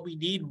now what we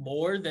need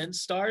more than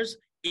stars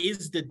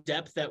is the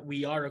depth that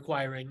we are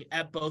acquiring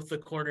at both the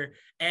corner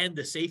and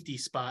the safety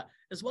spot,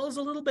 as well as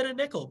a little bit of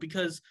nickel,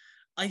 because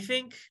I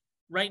think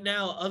right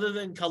now, other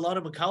than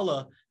Kalana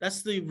McCullough,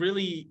 that's the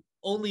really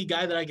only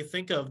guy that I can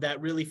think of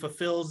that really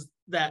fulfills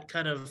that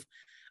kind of,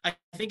 I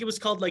think it was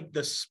called like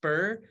the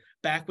spur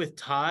back with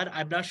Todd.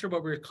 I'm not sure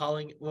what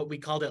we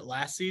called it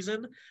last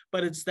season,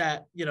 but it's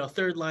that,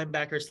 third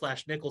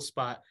linebacker / nickel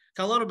spot.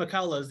 Kalana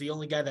McCullough is the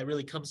only guy that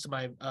really comes to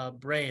my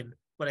brain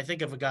when I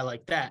think of a guy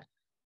like that.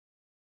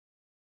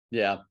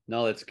 Yeah,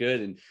 no, that's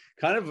good. And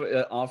kind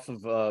of off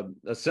of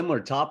a similar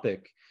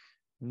topic,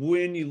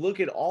 when you look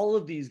at all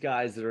of these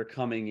guys that are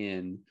coming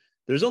in,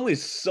 there's only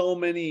so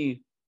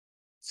many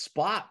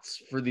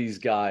spots for these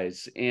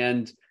guys.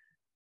 And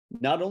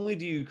not only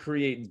do you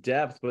create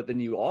depth, but then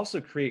you also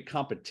create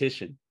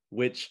competition,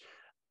 which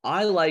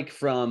I like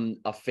from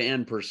a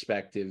fan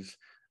perspective,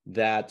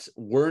 that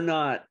we're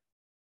not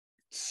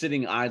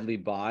sitting idly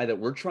by, that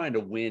we're trying to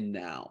win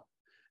now.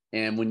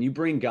 And when you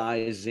bring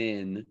guys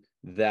in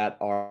that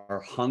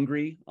are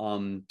hungry,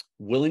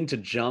 willing to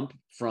jump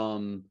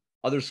from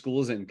other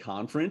schools in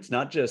conference,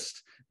 not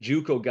just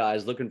JUCO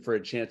guys looking for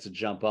a chance to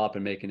jump up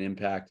and make an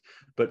impact,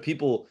 but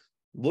people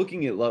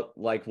looking at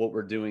like what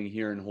we're doing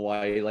here in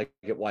Hawaii, like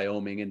at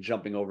Wyoming, and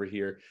jumping over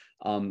here,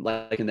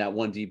 like in that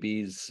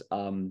 1DB's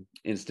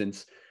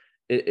instance,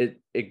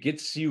 it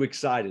gets you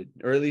excited,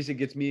 or at least it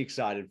gets me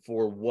excited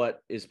for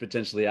what is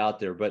potentially out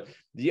there. But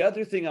the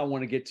other thing I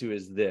want to get to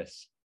is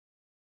this.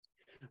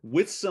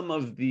 With some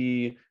of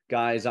the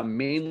guys, I'm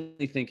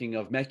mainly thinking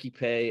of Meki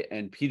Pay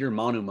and Peter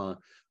Monuma,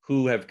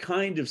 who have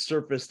kind of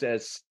surfaced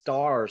as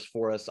stars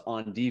for us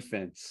on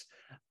defense.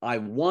 I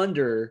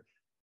wonder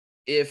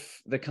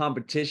if the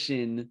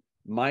competition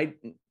might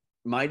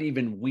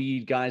even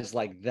weed guys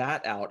like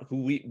that out,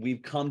 who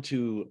we've come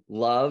to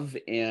love.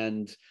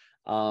 And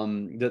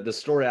the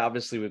story,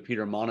 obviously, with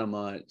Peter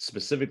Monuma,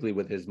 specifically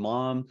with his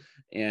mom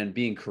and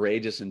being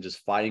courageous and just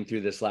fighting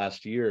through this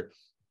last year.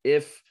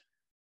 If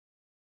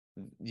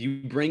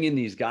you bring in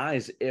these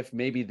guys, if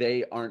maybe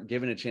they aren't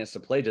given a chance to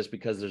play just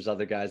because there's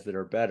other guys that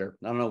are better.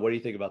 I don't know. What do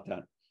you think about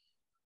that?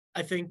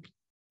 I think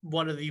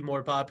one of the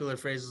more popular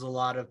phrases a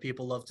lot of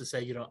people love to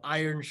say,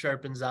 iron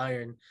sharpens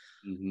iron.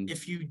 Mm-hmm.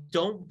 If you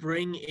don't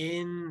bring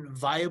in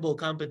viable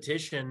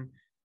competition,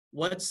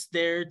 what's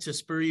there to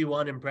spur you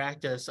on in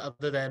practice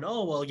other than,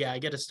 oh, well, yeah, I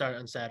get a start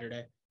on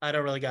Saturday. I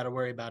don't really got to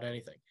worry about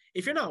anything.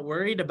 If you're not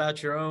worried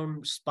about your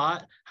own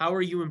spot, how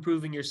are you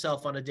improving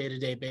yourself on a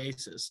day-to-day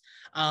basis?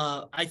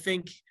 I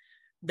think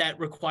that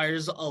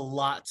requires a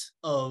lot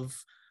of,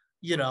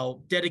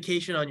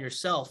 dedication on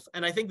yourself.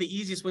 And I think the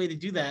easiest way to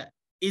do that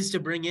is to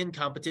bring in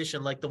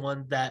competition like the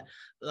one that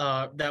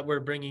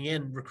we're bringing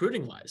in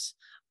recruiting wise.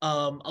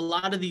 A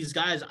lot of these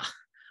guys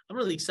I'm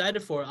really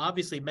excited for,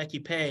 obviously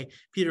Meki Pay,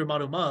 Peter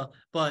Monuma,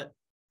 but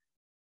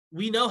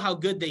we know how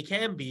good they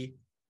can be,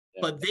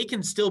 but they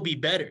can still be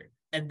better.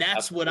 And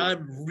that's what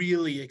I'm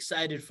really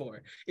excited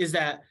for, is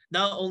that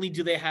not only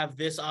do they have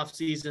this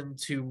offseason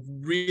to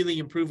really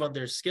improve on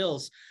their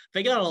skills,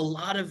 they got a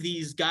lot of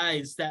these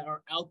guys that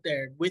are out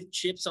there with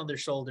chips on their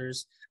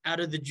shoulders out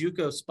of the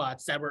JUCO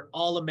spots that were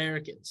all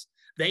Americans.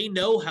 They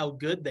know how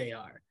good they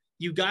are.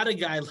 You got a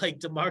guy like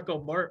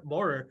DeMarco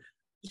Maurer.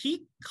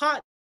 He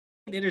caught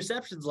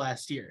interceptions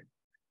last year.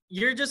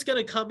 You're just going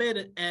to come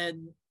in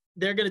and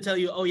they're going to tell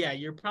you, oh yeah,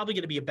 you're probably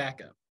going to be a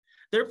backup.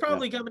 They're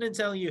probably coming in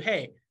telling you,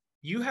 hey,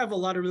 you have a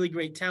lot of really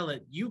great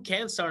talent. You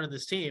can start on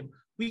this team.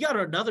 We got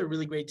another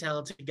really great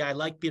talented guy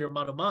like Peter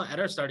Monuma at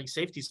our starting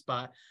safety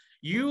spot.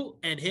 You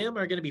and him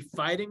are going to be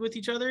fighting with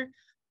each other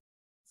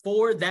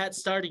for that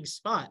starting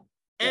spot.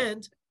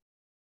 And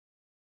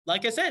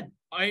like I said,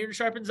 iron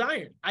sharpens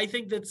iron. I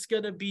think that's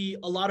going to be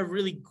a lot of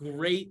really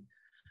great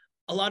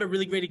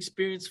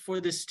experience for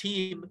this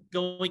team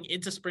going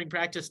into spring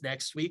practice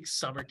next week,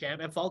 summer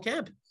camp, and fall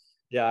camp.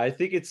 Yeah, I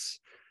think it's,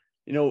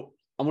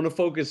 I'm going to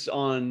focus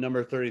on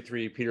number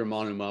 33, Peter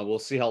Monuma. We'll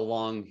see how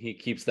long he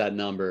keeps that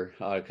number,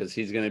 because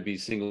he's going to be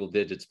single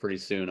digits pretty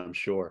soon, I'm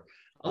sure.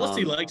 Unless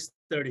he likes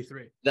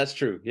 33. That's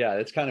true. Yeah,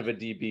 it's kind of a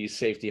DB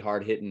safety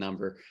hard-hitting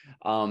number.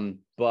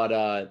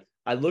 But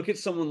I look at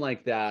someone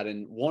like that,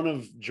 and one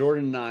of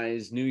Jordan and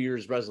I's New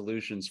Year's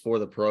resolutions for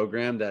the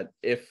program, that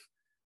if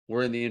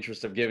we're in the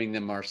interest of giving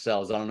them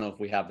ourselves, I don't know if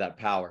we have that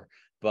power,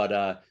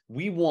 but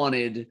we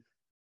wanted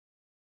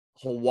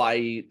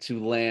Hawaii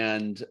to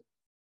land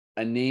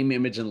a name,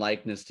 image, and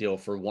likeness deal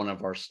for one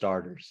of our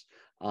starters.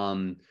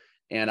 And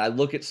I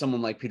look at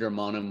someone like Peter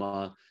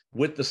Monuma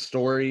with the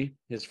story,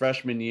 his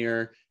freshman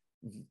year,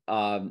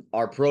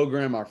 our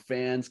program, our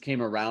fans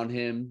came around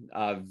him,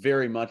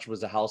 very much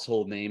was a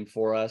household name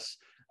for us.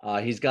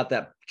 He's got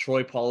that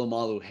Troy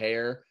Polamalu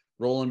hair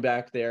rolling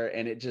back there,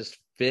 and it just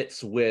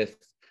fits with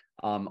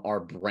our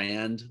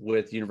brand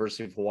with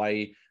University of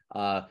Hawaii,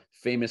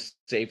 famous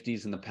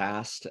safeties in the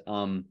past.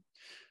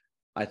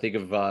 I think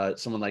of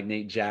someone like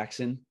Nate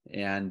Jackson,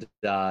 and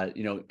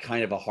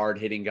kind of a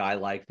hard-hitting guy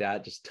like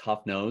that, just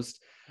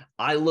tough-nosed.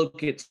 I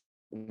look at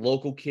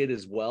local kid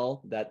as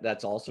well.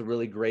 That's also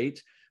really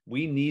great.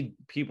 We need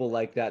people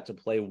like that to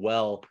play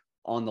well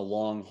on the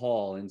long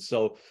haul. And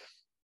so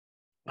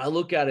I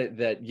look at it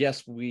that,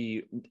 yes,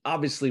 we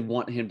obviously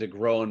want him to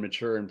grow and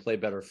mature and play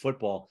better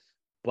football,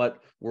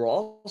 but we're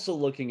also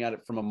looking at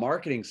it from a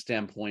marketing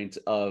standpoint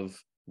of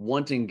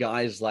wanting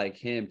guys like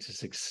him to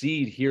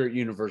succeed here at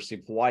University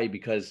of Hawaii,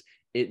 because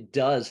it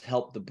does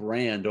help the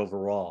brand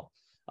overall.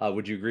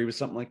 Would you agree with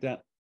something like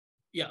that?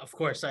 Yeah, of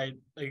course. I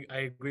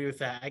agree with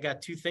that. I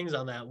got two things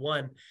on that.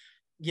 One,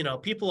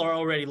 people are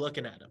already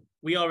looking at him.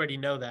 We already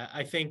know that.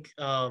 I think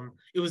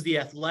it was The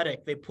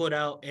Athletic. They put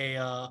out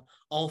a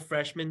all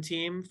freshman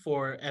team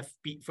for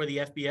the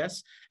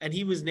FBS, and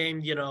he was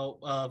named,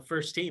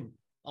 first team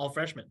all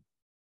freshman.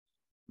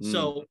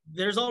 So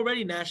there's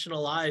already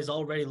national eyes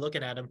already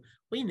looking at him.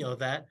 We know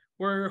that.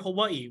 We're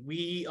Hawaii.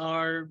 We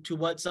are to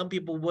what some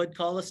people would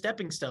call a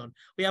stepping stone.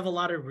 We have a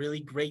lot of really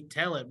great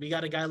talent. We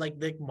got a guy like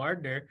Nick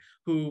Mardner,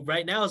 who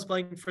right now is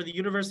playing for the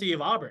University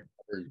of Auburn.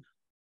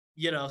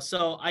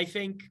 So I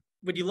think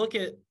when you look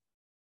at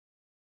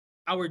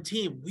our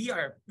team, we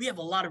have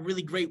a lot of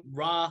really great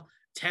raw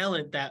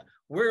talent that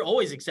we're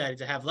always excited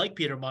to have, like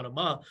Peter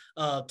Monuma.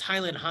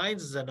 Tylan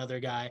Hines is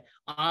another guy,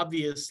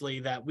 obviously,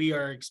 that we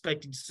are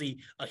expecting to see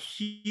a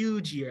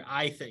huge year,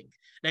 I think,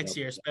 next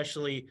year,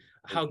 especially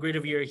how great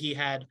of a year he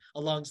had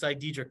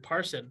alongside Dedrick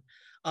Parson.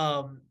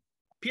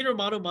 Peter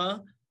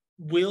Monuma,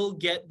 will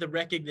get the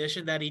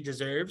recognition that he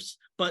deserves,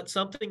 but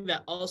something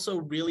that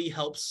also really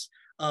helps,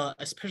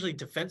 especially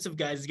defensive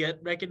guys, get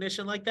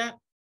recognition like that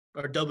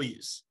are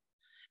W's.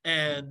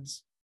 And,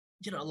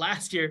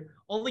 last year,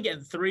 only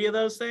getting 3 of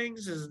those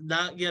things is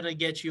not going to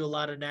get you a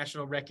lot of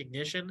national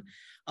recognition.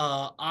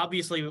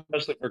 Obviously,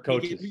 especially for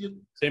coaches.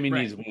 Sammy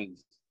needs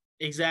wins.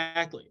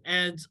 Exactly.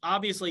 And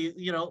obviously,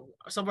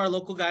 some of our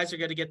local guys are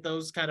going to get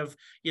those kind of,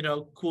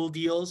 cool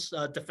deals.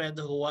 Defend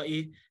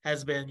Hawaii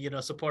has been,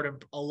 supporting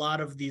a lot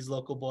of these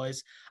local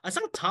boys. I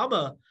saw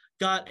Tama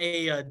got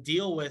a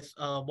deal with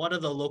one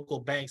of the local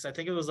banks. I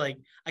think it was I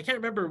can't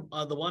remember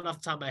the one off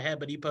the top of my head,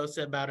 but he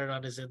posted about it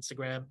on his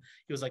Instagram.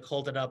 He was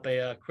holding up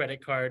a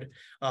credit card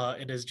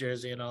in his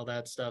jersey and all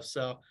that stuff.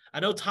 So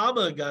I know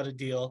Tama got a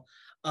deal,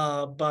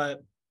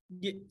 but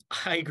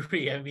I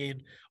agree. I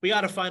mean, we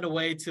got to find a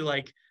way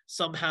to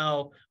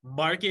somehow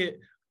market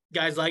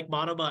guys like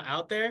Monoma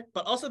out there,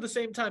 but also at the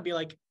same time be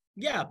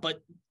yeah,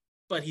 but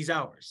he's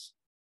ours.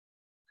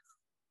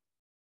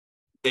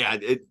 Yeah,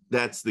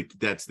 that's the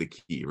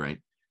key, right?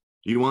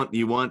 You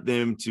want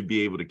them to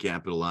be able to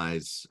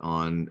capitalize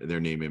on their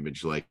name,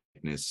 image,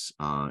 likeness,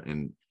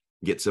 and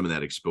get some of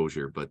that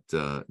exposure, but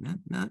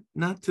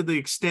not to the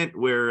extent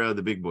where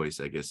the big boys,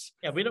 I guess.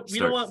 Yeah, we don't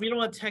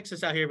want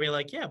Texas out here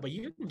being yeah, but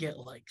you can get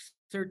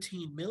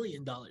 $13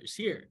 million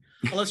here,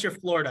 unless you're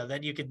Florida.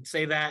 Then you can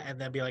say that and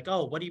then be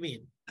oh, what do you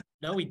mean?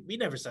 No, we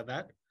never said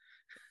that.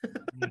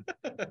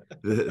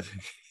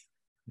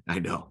 I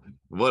know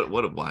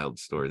what a wild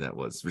story that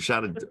was.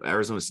 Rashada,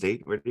 Arizona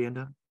State, where did he end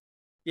up?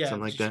 Yeah,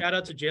 something like that. Shout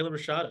out to Jalen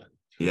Rashada,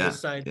 who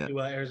just signed to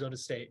Arizona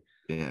State.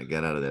 Yeah,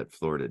 got out of that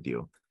Florida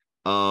deal.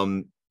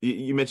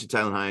 You mentioned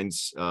Tylen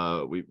Hines.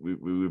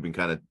 We've been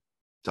kind of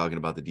talking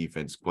about the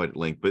defense quite at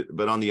length,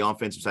 but on the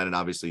offensive side, and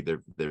obviously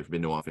there's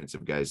been no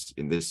offensive guys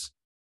in this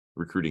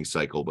recruiting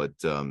cycle, but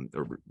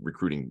or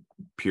recruiting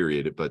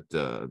period, but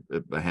a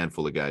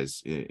handful of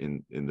guys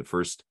in the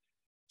first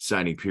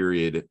signing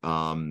period.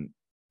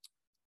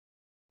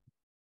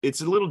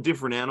 It's a little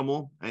different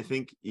animal, I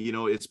think,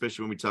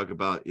 especially when we talk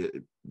about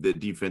the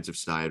defensive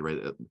side,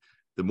 right?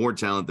 The more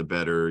talent, the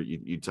better.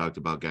 You talked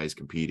about guys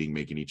competing,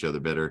 making each other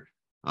better.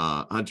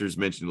 Hunter's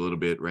mentioned a little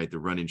bit, right? The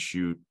run and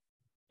shoot.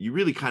 You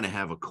really kind of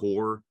have a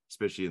core,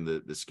 especially in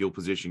the skill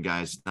position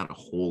guys, not a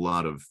whole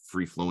lot of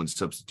free flowing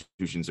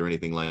substitutions or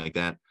anything like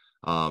that.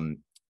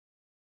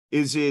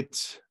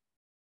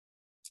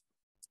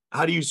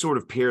 How do you sort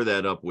of pair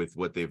that up with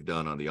what they've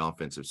done on the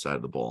offensive side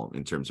of the ball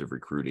in terms of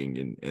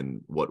recruiting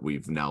and what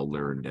we've now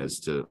learned as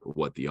to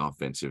what the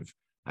offensive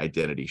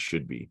identity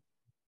should be?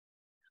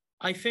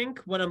 I think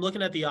when I'm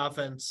looking at the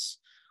offense,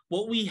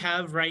 what we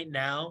have right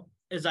now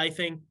is, I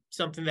think,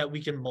 something that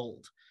we can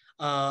mold.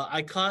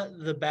 I caught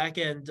the back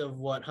end of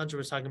what Hunter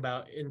was talking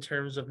about in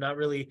terms of not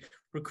really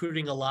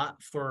recruiting a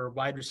lot for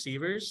wide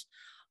receivers.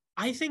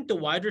 I think the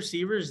wide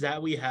receivers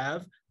that we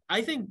have,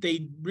 I think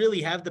they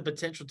really have the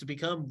potential to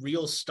become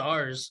real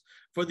stars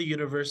for the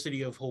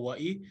University of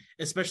Hawaii,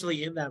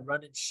 especially in that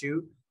run and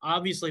shoot.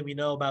 Obviously, we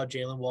know about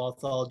Jalen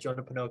Walthall,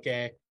 Jonah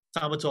Pinoke,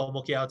 Tamato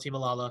Mokiao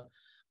Timalala.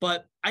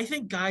 But I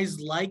think guys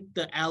like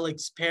the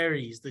Alex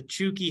Perrys, the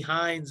Chucky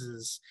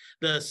Hineses,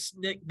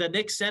 the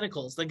Nick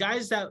Senecals, the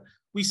guys that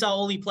we saw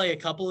only play a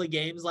couple of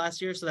games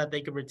last year so that they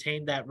could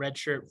retain that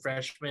redshirt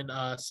freshman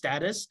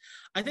status.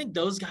 I think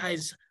those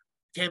guys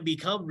can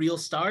become real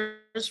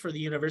stars for the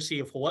University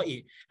of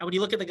Hawaii. And when you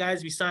look at the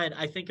guys we signed,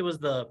 I think it was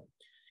the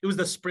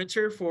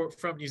sprinter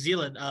from New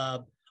Zealand,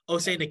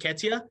 Ose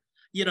Nketia.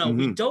 We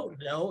don't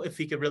know if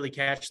he could really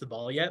catch the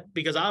ball yet,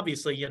 because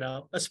obviously,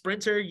 a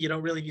sprinter, you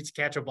don't really need to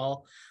catch a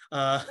ball.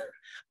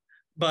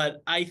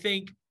 But I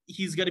think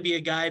he's going to be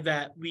a guy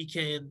that we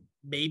can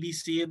maybe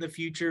see in the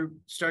future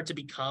start to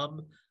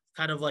become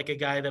kind of like a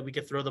guy that we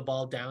could throw the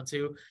ball down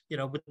to,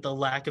 with the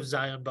lack of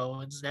Zion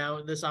Bowens now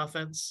in this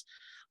offense.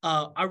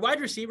 Our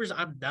wide receivers,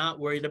 I'm not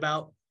worried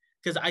about,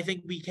 because I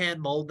think we can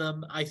mold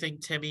them. I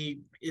think Timmy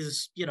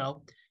is,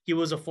 he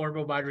was a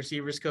former wide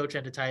receivers coach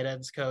and a tight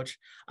ends coach.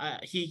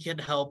 He can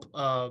help.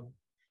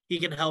 He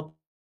can help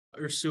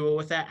Ursua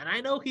with that, and I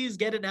know he's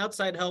getting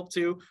outside help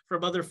too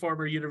from other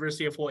former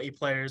University of Hawaii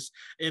players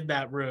in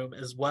that room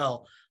as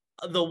well.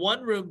 The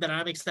one room that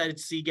I'm excited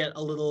to see get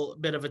a little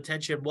bit of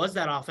attention was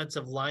that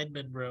offensive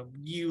lineman room.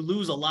 You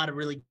lose a lot of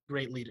really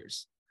great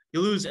leaders.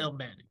 You lose El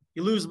Manning.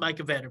 You lose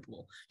Micah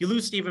Vanderpool. You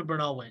lose Stephen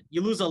Bernal-Wynn.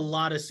 You lose a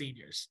lot of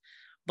seniors.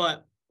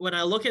 But when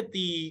I look at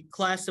the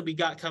class that we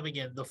got coming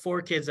in, the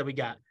 4 kids that we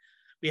got,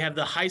 we have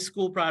the high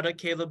school product,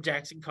 Caleb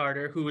Jackson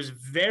Carter, who is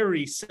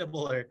very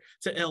similar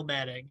to Il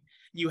Manning.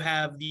 You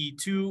have the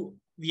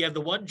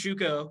one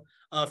JUCO,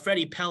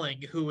 Freddie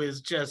Pelling, who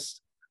is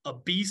just a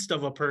beast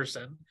of a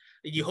person.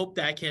 You hope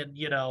that can,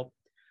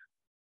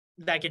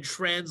 that can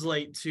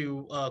translate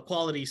to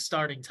quality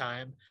starting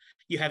time.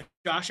 You have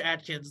Josh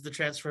Atkins, the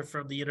transfer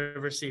from the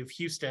University of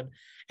Houston,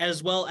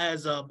 as well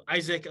as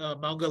Isaac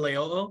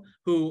Maungaleo'o,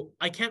 who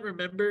I can't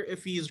remember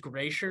if he's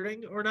gray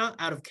shirting or not,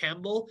 out of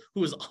Campbell,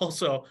 who is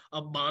also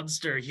a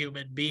monster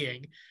human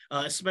being,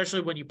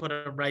 especially when you put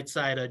him right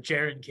side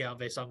Jaren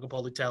Keave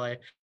Sangapolutele.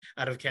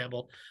 out of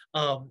Campbell.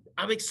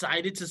 I'm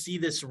excited to see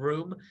this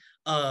room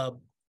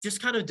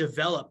just kind of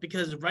develop,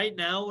 because right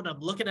now when I'm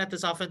looking at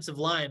this offensive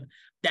line,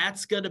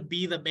 that's going to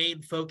be the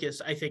main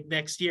focus, I think,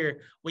 next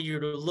year when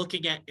you're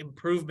looking at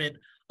improvement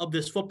of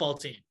this football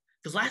team.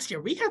 Because last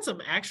year we had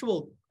some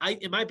actual,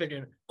 in my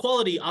opinion,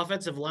 quality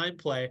offensive line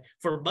play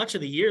for much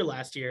of the year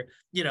last year.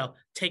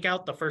 Take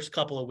out the first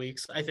couple of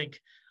weeks. I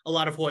think a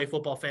lot of Hawaii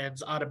football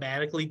fans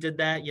automatically did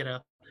that,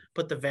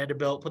 put the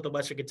Vanderbilt, put the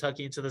Western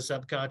Kentucky into the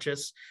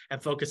subconscious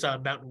and focus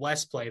on Mountain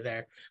West play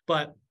there.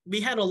 But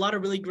we had a lot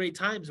of really great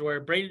times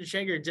where Braden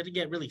Shager didn't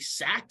get really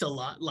sacked a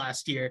lot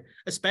last year,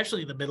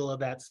 especially in the middle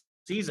of that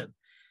season.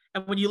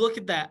 And when you look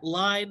at that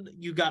line,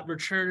 you got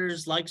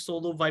returners like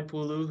Solo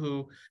Vaipulu,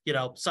 who,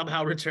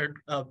 somehow returned,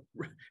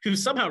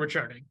 who's somehow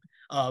returning.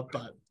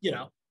 But,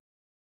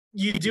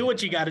 you do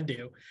what you got to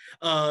do.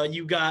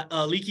 You got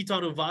Liki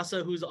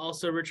Tonuvasa, who's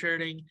also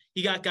returning.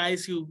 You got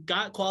guys who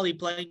got quality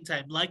playing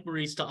time, like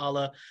Maurice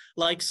Ta'ala,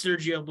 like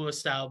Sergio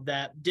Muastau,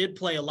 that did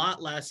play a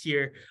lot last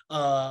year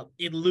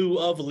in lieu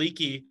of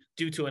Liki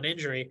due to an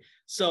injury.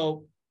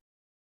 So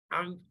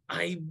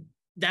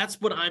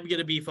that's what I'm going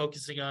to be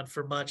focusing on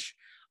for much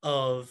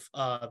of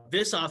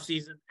this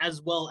offseason,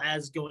 as well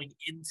as going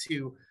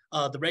into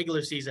the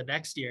regular season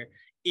next year.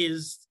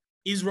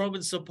 Is Roman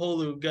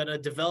Sapolu going to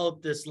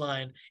develop this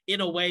line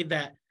in a way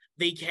that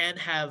they can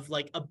have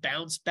like a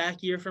bounce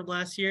back year from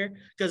last year?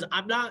 Because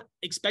I'm not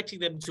expecting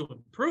them to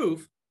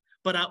improve,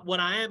 but what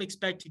I am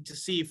expecting to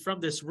see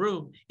from this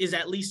room is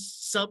at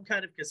least some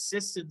kind of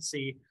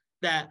consistency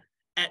that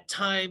at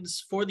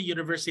times for the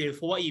University of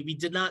Hawaii, we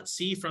did not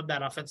see from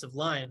that offensive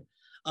line.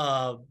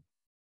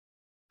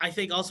 I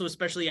think also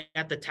especially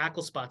at the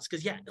tackle spots,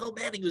 because Noah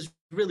Manning was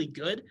really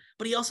good,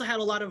 but he also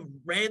had a lot of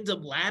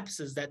random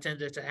lapses that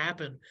tended to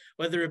happen,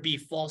 whether it be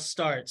false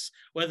starts,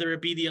 whether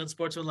it be the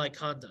unsportsmanlike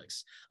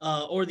conducts,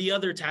 or the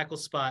other tackle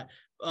spot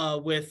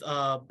with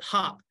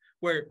Hop,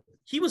 where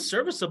he was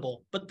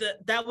serviceable, but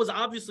that was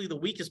obviously the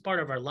weakest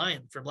part of our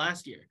line from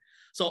last year.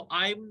 So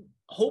I'm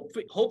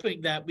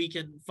hoping that we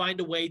can find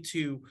a way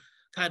to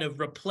kind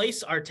of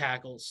replace our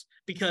tackles,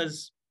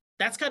 because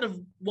that's kind of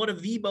one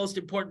of the most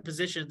important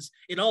positions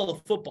in all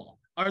of football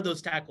are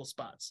those tackle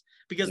spots,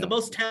 because the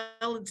most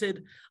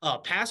talented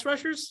pass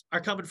rushers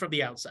are coming from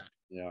the outside.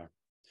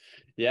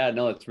 Yeah,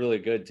 no, it's really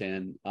good,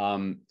 Tan.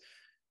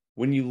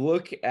 When you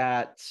look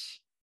at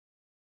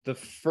the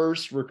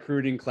first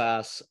recruiting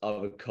class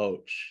of a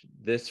coach,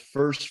 this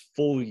first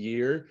full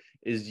year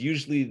is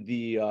usually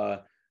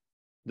the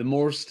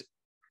most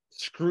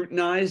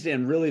scrutinized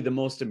and really the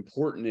most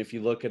important if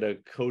you look at a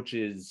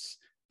coach's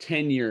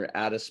tenure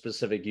at a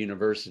specific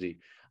university.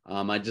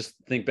 I just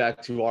think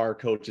back to our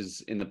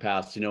coaches in the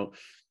past.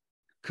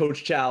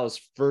 Coach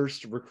Chow's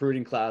first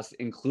recruiting class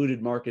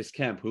included Marcus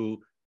Kemp, who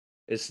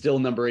is still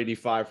number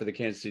 85 for the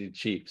Kansas City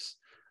Chiefs.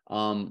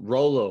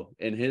 Rolo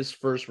in his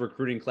first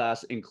recruiting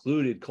class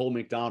included Cole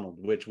McDonald,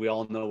 which we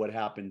all know what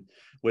happened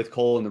with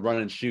Cole in the run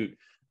and shoot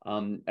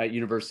at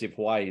University of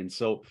Hawaii. And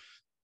so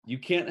you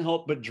can't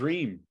help but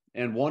dream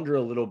and wonder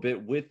a little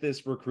bit with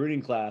this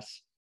recruiting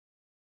class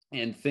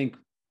and think,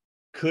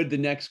 could the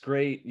next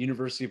great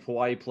University of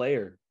Hawaii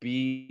player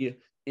be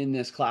in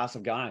this class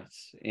of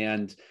guys?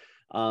 And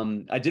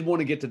I did want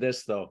to get to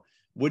this, though.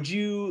 Would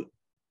you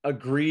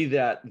agree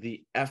that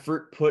the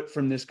effort put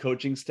from this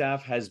coaching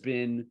staff has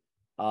been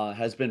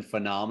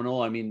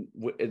phenomenal? I mean,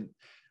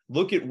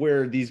 look at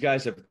where these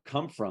guys have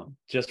come from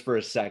just for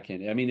a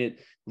second. I mean,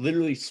 it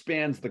literally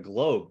spans the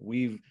globe.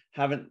 We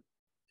haven't,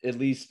 at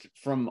least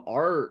from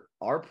our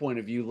point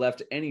of view,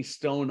 left any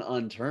stone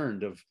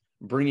unturned of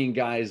bringing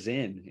guys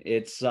in.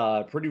 It's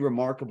pretty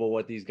remarkable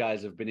what these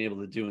guys have been able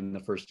to do in the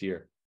first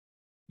year.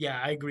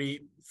 Yeah, I agree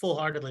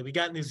full-heartedly. We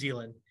got New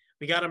Zealand,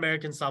 we got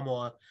American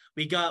Samoa,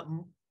 we got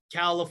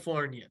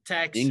California,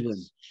 Texas,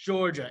 England.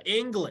 Georgia,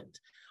 England.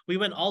 We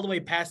went all the way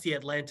past the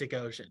Atlantic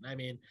Ocean. I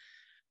mean,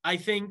 I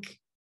think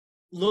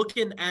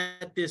looking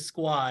at this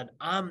squad,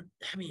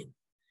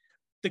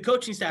 the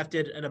coaching staff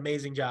did an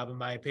amazing job, in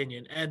my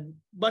opinion. And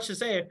much to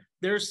say,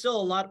 there's still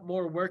a lot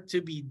more work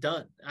to be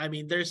done. I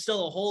mean, there's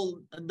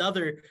still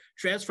another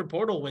transfer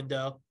portal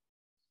window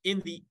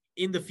in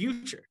the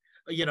future.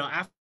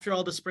 After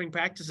all the spring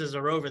practices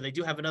are over, they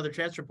do have another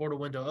transfer portal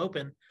window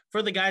open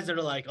for the guys that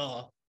are like,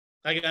 oh,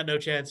 I got no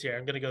chance here.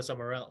 I'm going to go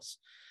somewhere else.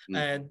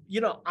 And,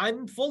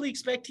 I'm fully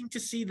expecting to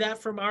see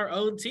that from our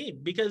own team,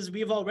 because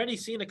we've already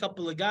seen a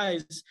couple of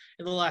guys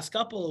in the last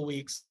couple of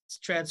weeks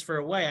transfer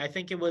away. I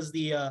think it was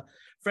the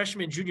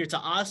freshman junior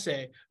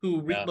Ta'ase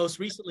who most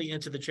recently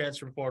entered the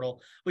transfer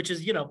portal, which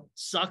is,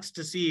 sucks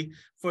to see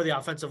for the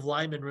offensive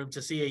lineman room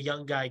to see a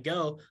young guy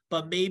go.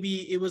 But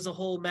maybe it was a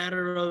whole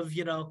matter of,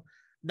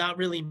 not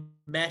really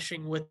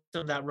meshing with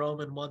them that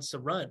Roman wants to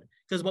run.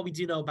 Because what we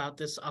do know about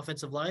this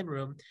offensive line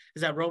room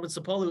is that Roman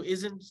Sapolu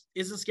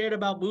isn't scared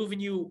about moving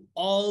you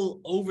all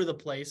over the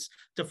place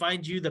to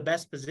find you the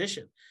best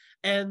position.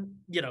 And,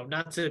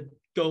 not to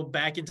go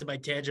back into my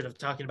tangent of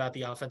talking about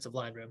the offensive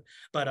line room,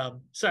 but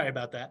sorry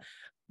about that.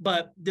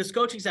 But this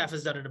coaching staff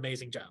has done an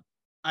amazing job.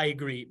 I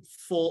agree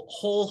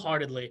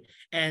wholeheartedly.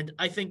 And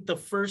I think the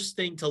first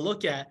thing to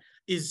look at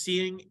is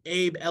seeing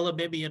Abe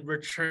Elamimian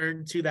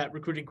return to that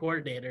recruiting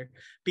coordinator,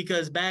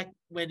 because back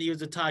when he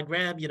was with Todd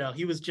Graham,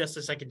 he was just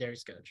a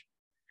secondaries coach.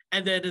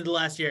 And then in the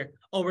last year,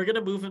 we're going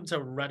to move him to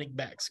running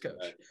backs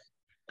coach.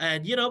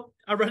 And,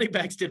 our running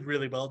backs did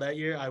really well that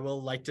year, I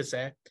will like to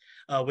say,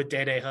 with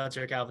Day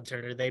Hunter, Calvin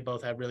Turner. They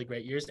both had really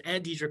great years.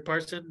 And Dedrick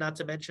Parson, not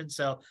to mention.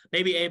 So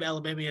maybe Abe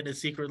Elamimian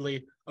is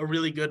secretly a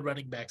really good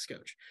running backs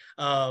coach,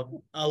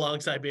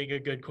 alongside being a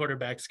good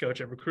quarterbacks coach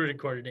and recruiting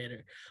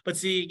coordinator. But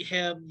seeing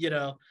him,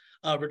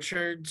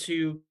 return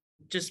to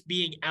just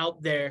being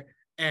out there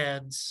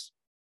and,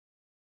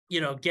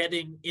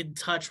 getting in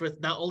touch with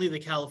not only the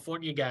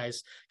California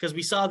guys, because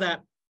we saw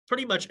that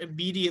pretty much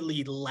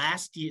immediately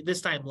last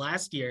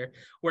year,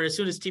 where as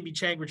soon as Timmy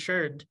Chang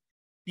returned,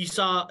 you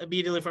saw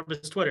immediately from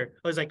his Twitter,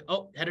 I was like,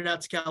 headed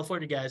out to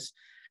California, guys.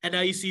 And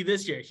now you see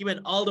this year, he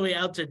went all the way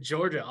out to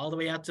Georgia, all the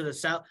way out to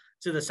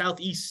the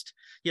southeast,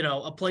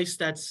 a place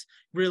that's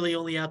really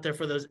only out there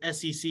for those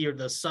SEC or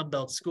those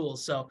Sunbelt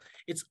schools. So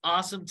it's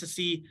awesome to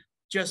see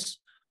just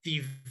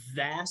the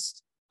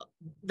vast,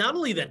 not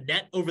only the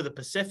net over the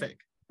Pacific,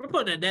 we're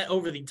putting a net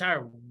over the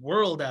entire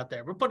world out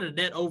there. We're putting a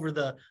net over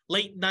the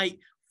late night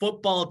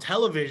football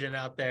television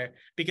out there,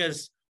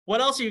 because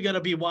what else are you going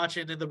to be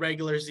watching in the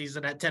regular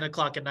season at 10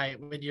 o'clock at night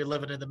when you're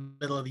living in the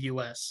middle of the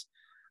U.S.?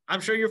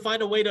 I'm sure you'll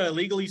find a way to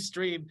illegally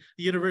stream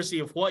the University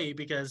of Hawaii,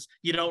 because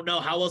you don't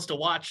know how else to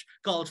watch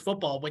college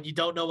football when you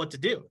don't know what to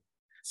do.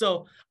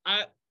 So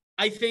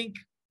I think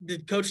the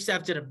coach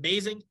staff did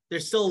amazing.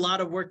 There's still a lot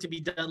of work to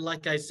be done.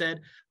 Like I said,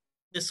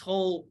 this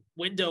whole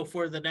window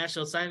for the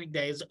National Signing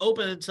Day is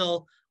open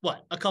until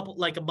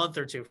a month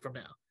or two from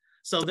now.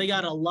 So they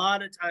got a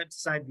lot of time to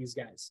sign these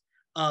guys,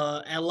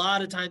 and a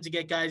lot of time to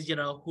get guys,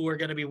 who are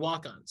going to be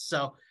walk-ons.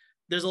 So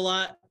there's a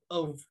lot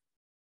of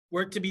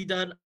work to be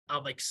done.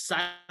 I'm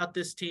excited about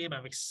this team.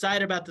 I'm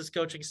excited about this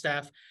coaching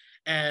staff,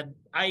 and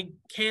I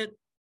can't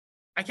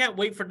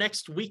wait for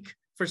next week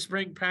for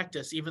spring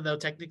practice, even though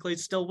technically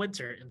it's still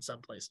winter in some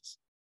places.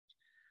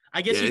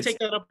 I guess you take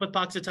that up with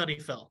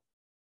Punxsutawney Phil.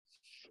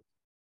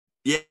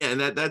 Yeah, and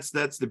that's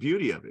the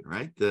beauty of it,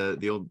 right?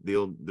 The old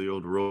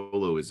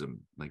Roloism,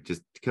 like,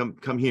 just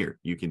come here.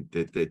 You can.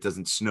 It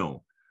doesn't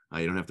snow.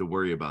 You don't have to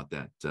worry about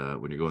that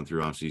when you're going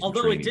through off-season.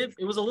 Although training.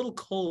 it was a little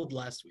cold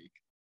last week.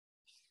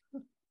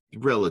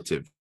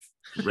 Relative.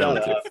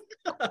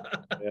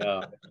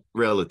 Yeah.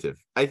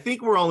 Relative. I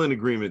think we're all in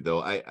agreement,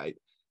 though. I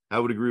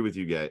would agree with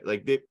you guys.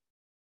 Like,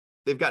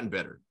 they've gotten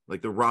better.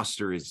 Like, the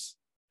roster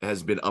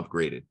has been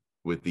upgraded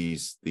with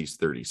these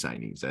 30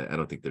 signings. I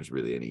don't think there's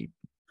really any.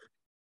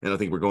 I don't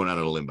think we're going out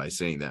on a limb by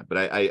saying that, but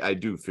I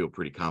do feel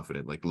pretty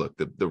confident. Like, look,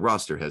 the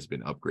roster has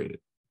been upgraded.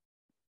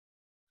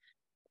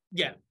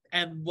 Yeah.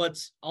 And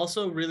what's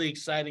also really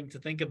exciting to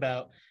think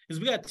about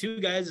is we got two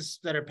guys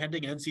that are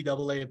pending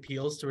NCAA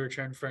appeals to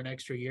return for an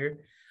extra year.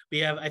 We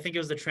have, I think it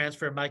was the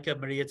transfer Micah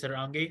Maria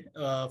Terangi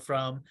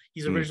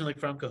he's originally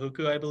from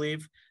Kahuku, I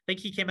believe. I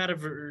think he came out of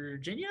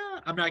Virginia.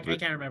 I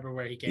can't remember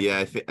where he came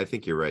from. I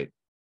think you're right.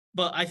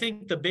 But I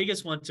think the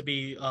biggest one to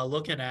be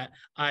looking at,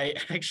 I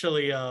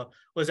actually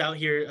was out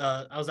here.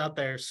 I was out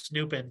there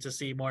snooping to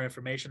see more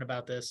information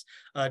about this.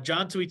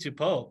 John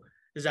Tuitupo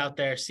is out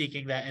there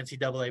seeking that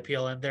NCAA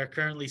appeal, and they're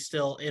currently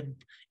still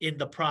in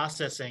the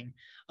processing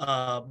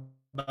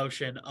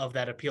motion of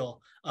that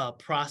appeal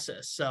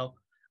process. So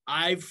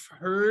I've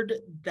heard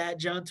that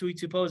John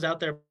Tuitupo is out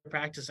there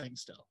practicing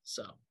still.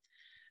 So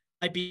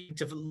might be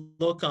to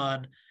look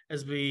on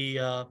as we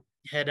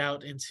head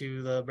out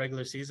into the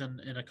regular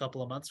season in a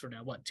couple of months from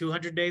now.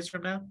 200 days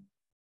from now?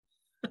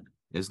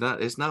 It's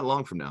not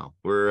long from now.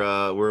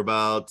 We're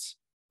about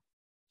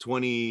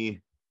 20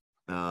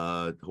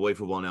 Hawaii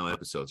Football Now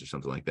episodes or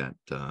something like that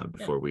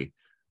before we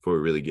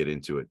really get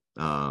into it.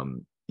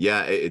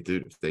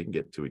 Dude, if they can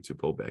get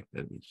Tuitupo back,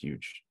 that'd be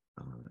huge.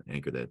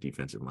 Anchor that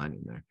defensive line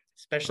in there,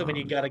 especially when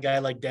you got a guy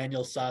like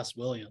Daniel Sauce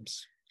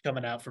Williams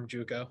coming out from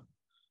JUCO.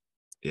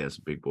 Yeah,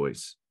 some big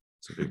boys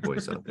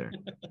out there.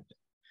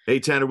 Hey,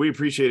 Tanner, we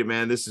appreciate it,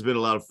 man. This has been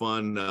a lot of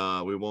fun.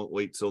 We won't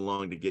wait so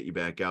long to get you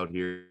back out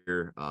here.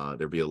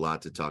 There'll be a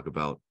lot to talk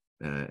about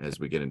as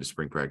we get into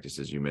spring practice,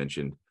 as you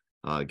mentioned.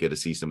 Get to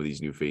see some of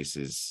these new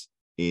faces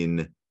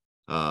in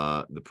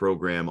the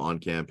program on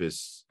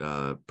campus,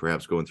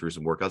 perhaps going through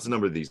some workouts. A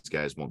number of these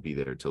guys won't be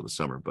there until the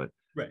summer, but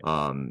right.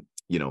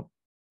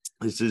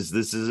 This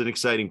is an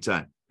exciting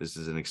time. This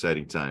is an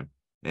exciting time,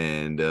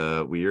 and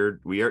we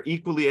are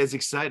equally as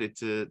excited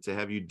to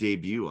have you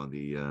debut on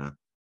the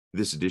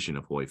this edition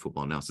of Hawaii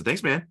Football Now. So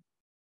thanks, man.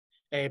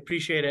 I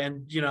appreciate it.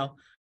 And,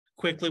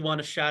 quickly want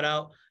to shout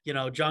out,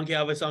 John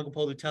Galvez, Uncle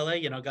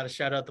Polutele, got to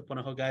shout out the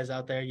Punahou guys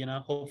out there,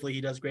 hopefully he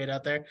does great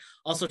out there.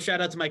 Also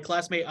shout out to my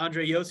classmate,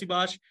 Andre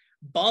Yosibosh,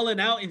 balling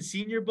out in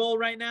Senior Bowl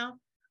right now.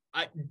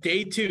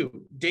 Day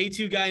two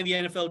guy in the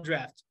NFL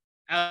draft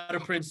out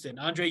of Princeton,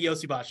 Andre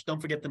Yosibosh.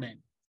 Don't forget the name.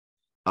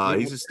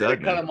 He's a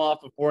stud. Cut him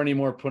off before any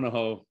more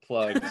Punahou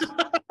plugs.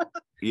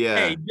 Yeah.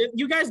 Hey,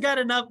 you guys got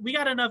enough. We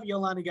got enough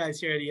Yolani guys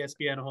here at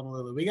ESPN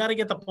Honolulu. We got to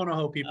get the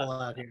Punahou people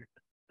out here.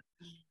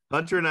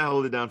 Hunter and I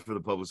hold it down for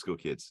the public school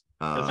kids.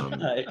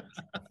 Right.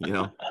 You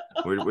know,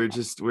 we're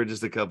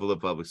just a couple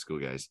of public school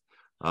guys.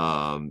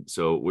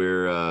 So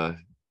we're oh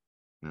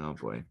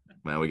boy,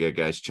 man, we got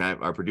guys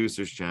our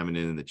producers chiming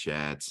in the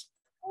chats,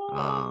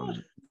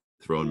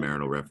 throwing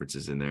Marino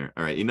references in there.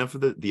 All right, enough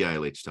of the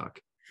ILH talk.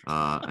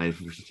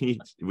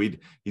 We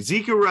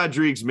Ezekiel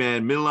Rodriguez,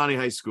 man, Mililani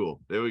High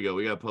School. There we go.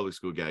 We got a public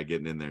school guy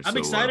getting in there. I'm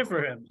excited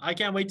for him. I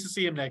can't wait to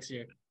see him next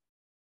year.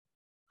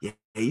 Yeah,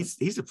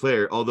 he's a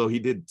player, although he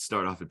did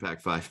start off at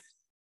Pac-5.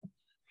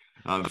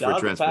 Shout for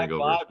transferring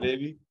over. Pac-5,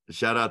 baby.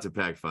 Shout out to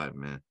Pac-5,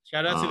 man.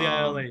 Shout out to the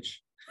ILH.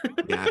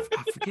 Yeah,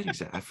 I forget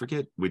exactly. I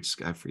forget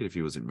if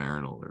he was at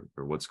Marinol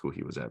or what school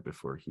he was at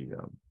before he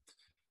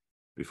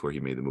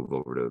made the move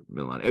over to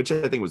Milan, which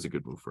I think was a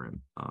good move for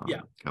him.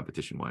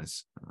 Competition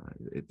wise,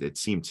 it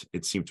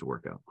seemed to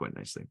work out quite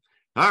nicely.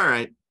 All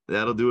right,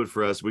 that'll do it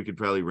for us. We could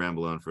probably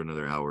ramble on for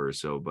another hour or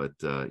so, but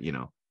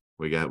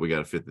we got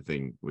to fit the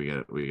thing. We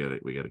got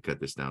to cut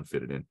this down,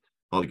 fit it in,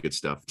 all the good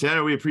stuff.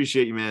 Tanner, we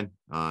appreciate you, man,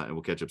 and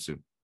we'll catch up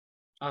soon.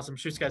 Awesome,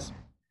 shoots, guys.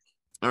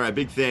 All right,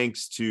 big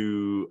thanks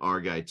to our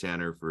guy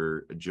Tanner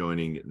for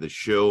joining the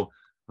show.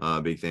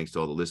 Big thanks to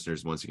all the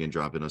listeners once again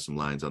dropping us some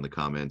lines on the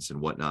comments and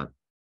whatnot.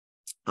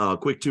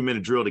 Quick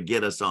 2-minute drill to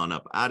get us on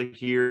up out of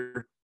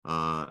here.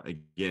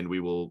 Again, we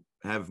will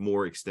have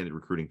more extended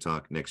recruiting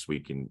talk next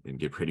week and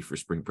get ready for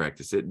spring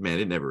practice. It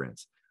never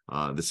ends.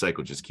 The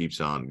cycle just keeps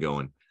on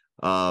going.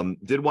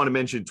 Did want to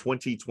mention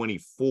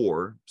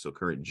 2024, so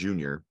current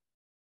junior,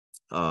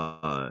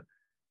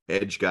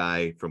 edge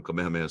guy from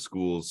Kamehameha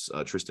Schools,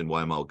 Tristan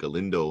Waimal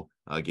Galindo,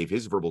 gave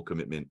his verbal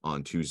commitment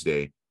on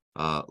Tuesday.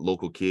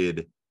 Local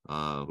kid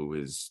who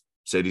has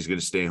said he's going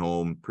to stay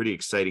home. Pretty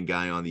exciting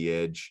guy on the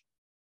edge,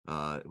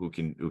 who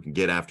can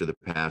get after the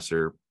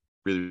passer.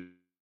 Really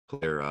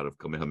player out of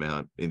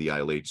Kamehameha in the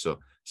ILH. So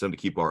something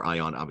to keep our eye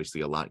on.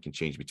 Obviously, a lot can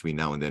change between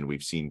now and then.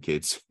 We've seen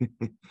kids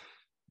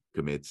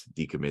commit,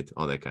 decommit,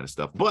 all that kind of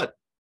stuff. But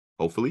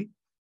hopefully,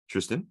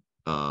 Tristan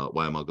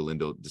Waimal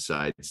Galindo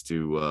decides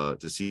to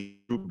see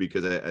through,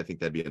 because I think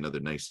that'd be another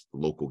nice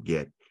local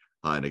get,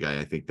 and a guy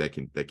I think that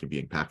can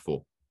be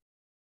impactful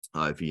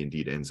if he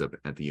indeed ends up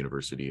at the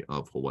University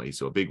of Hawaii.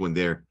 So a big one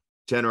there.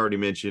 Tanner already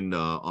mentioned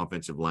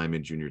offensive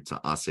lineman Junior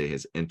Ta'ase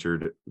has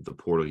entered the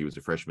portal. He was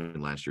a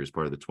freshman last year as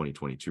part of the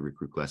 2022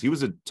 recruit class. He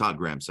was a Todd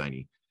Graham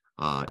signee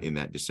in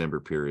that December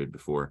period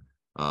before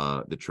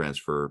the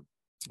transfer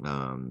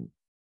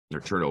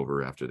or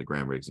turnover after the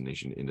Graham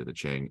resignation into the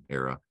Chang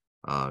era.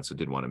 So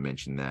did want to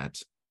mention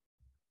that.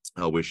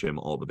 I'll wish him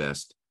all the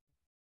best.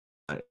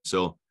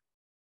 So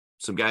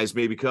some guys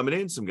may be coming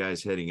in, some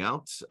guys heading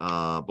out.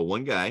 But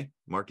one guy,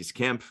 Marcus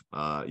Kemp,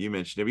 you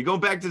mentioned him. You're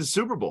going back to the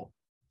Super Bowl.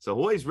 So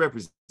Hawaii's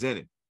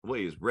represented.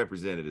 Hawaii is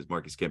represented as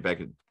Marcus Kemp.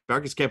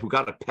 Marcus Kemp, who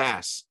got a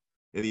pass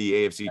in the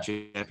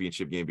AFC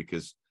Championship game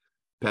because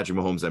Patrick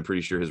Mahomes, I'm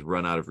pretty sure, has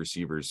run out of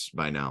receivers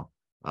by now.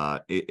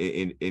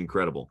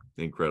 Incredible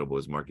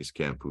is Marcus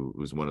Kemp,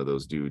 who's one of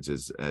those dudes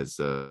as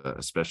a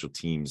special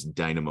teams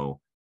dynamo,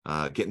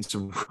 getting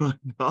some run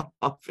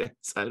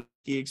offense.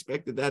 He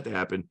expected that to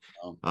happen,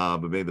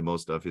 but made the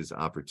most of his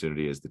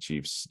opportunity as the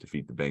Chiefs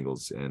defeat the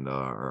Bengals and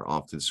are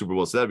off to the Super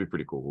Bowl. So that'd be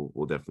pretty cool.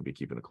 We'll definitely be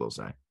keeping a close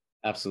eye.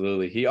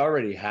 Absolutely. He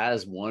already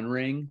has one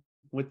ring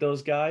with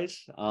those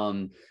guys.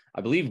 I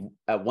believe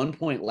at one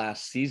point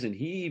last season,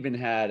 he even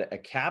had a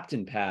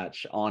captain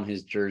patch on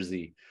his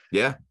jersey.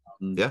 Yeah.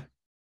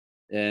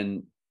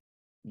 And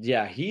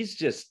yeah, he's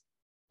just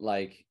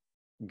like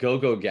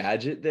go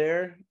gadget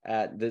there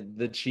at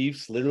the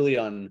Chiefs, literally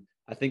on,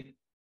 I think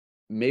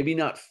maybe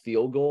not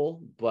field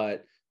goal,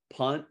 but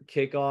punt,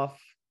 kickoff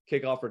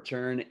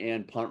return,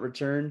 and punt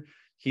return.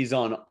 He's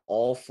on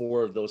all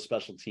four of those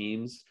special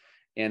teams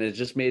and has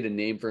just made a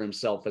name for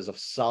himself as a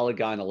solid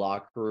guy in the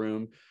locker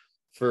room.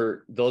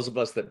 For those of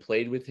us that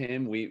played with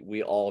him,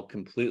 we all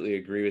completely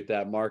agree with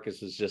that.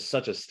 Marcus was just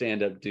such a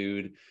stand-up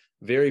dude,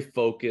 very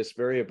focused,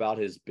 very about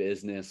his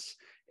business,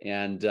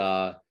 and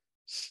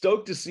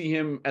stoked to see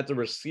him at the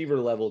receiver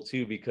level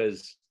too,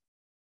 because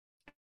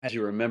as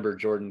you remember,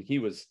 Jordan, he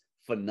was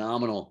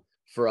phenomenal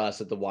for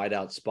us at the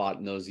wideout spot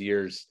in those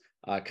years,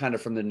 kind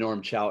of from the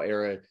Norm Chow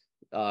era,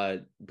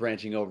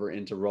 branching over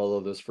into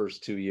Rolo those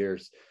first 2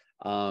 years.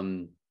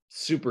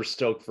 Super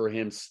stoked for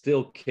him,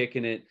 still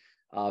kicking it,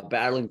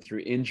 battling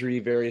through injury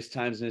various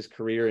times in his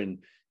career, and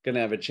going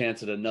to have a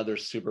chance at another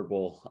Super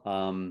Bowl.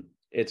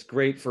 It's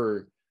great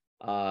for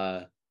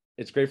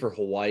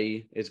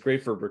Hawaii. It's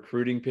great for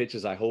recruiting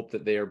pitches. I hope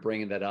that they are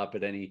bringing that up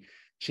at any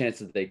chance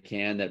that they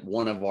can, that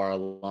one of our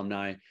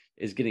alumni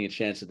is getting a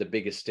chance at the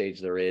biggest stage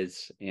there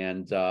is.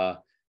 And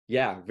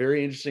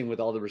very interesting with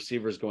all the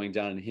receivers going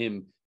down and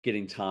him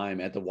getting time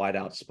at the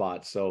wideout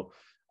spot. So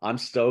I'm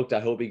stoked.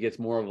 I hope he gets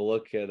more of a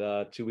look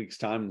at 2 weeks'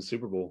 time in the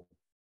Super Bowl.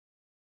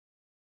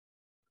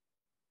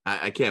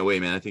 I can't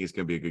wait, man. I think it's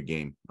going to be a good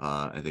game.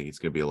 I think it's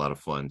going to be a lot of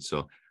fun.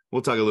 So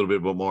we'll talk a little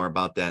bit more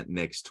about that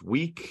next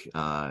week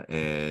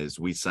as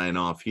we sign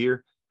off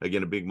here.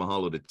 Again, a big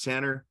mahalo to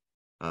Tanner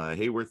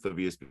Haworth of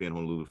ESPN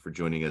Honolulu for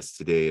joining us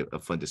today. A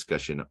fun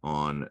discussion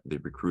on the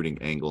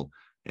recruiting angle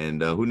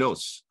And who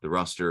knows, the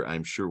roster,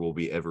 I'm sure, will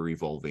be ever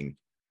evolving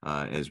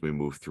as we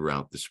move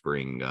throughout the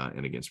spring.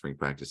 And again, spring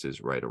practice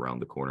is right around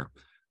the corner.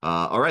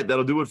 All right,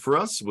 that'll do it for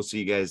us. We'll see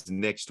you guys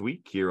next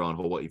week here on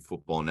Hawaii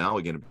Football Now.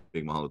 Again, a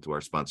big mahalo to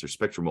our sponsors,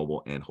 Spectrum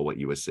Mobile and Hawaii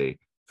USA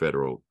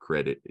Federal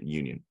Credit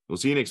Union. We'll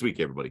see you next week,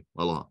 everybody.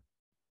 Aloha.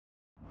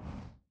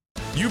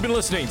 You've been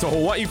listening to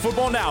Hawaii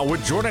Football Now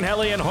with Jordan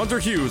Helly and Hunter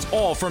Hughes,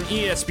 all from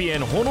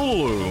ESPN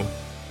Honolulu.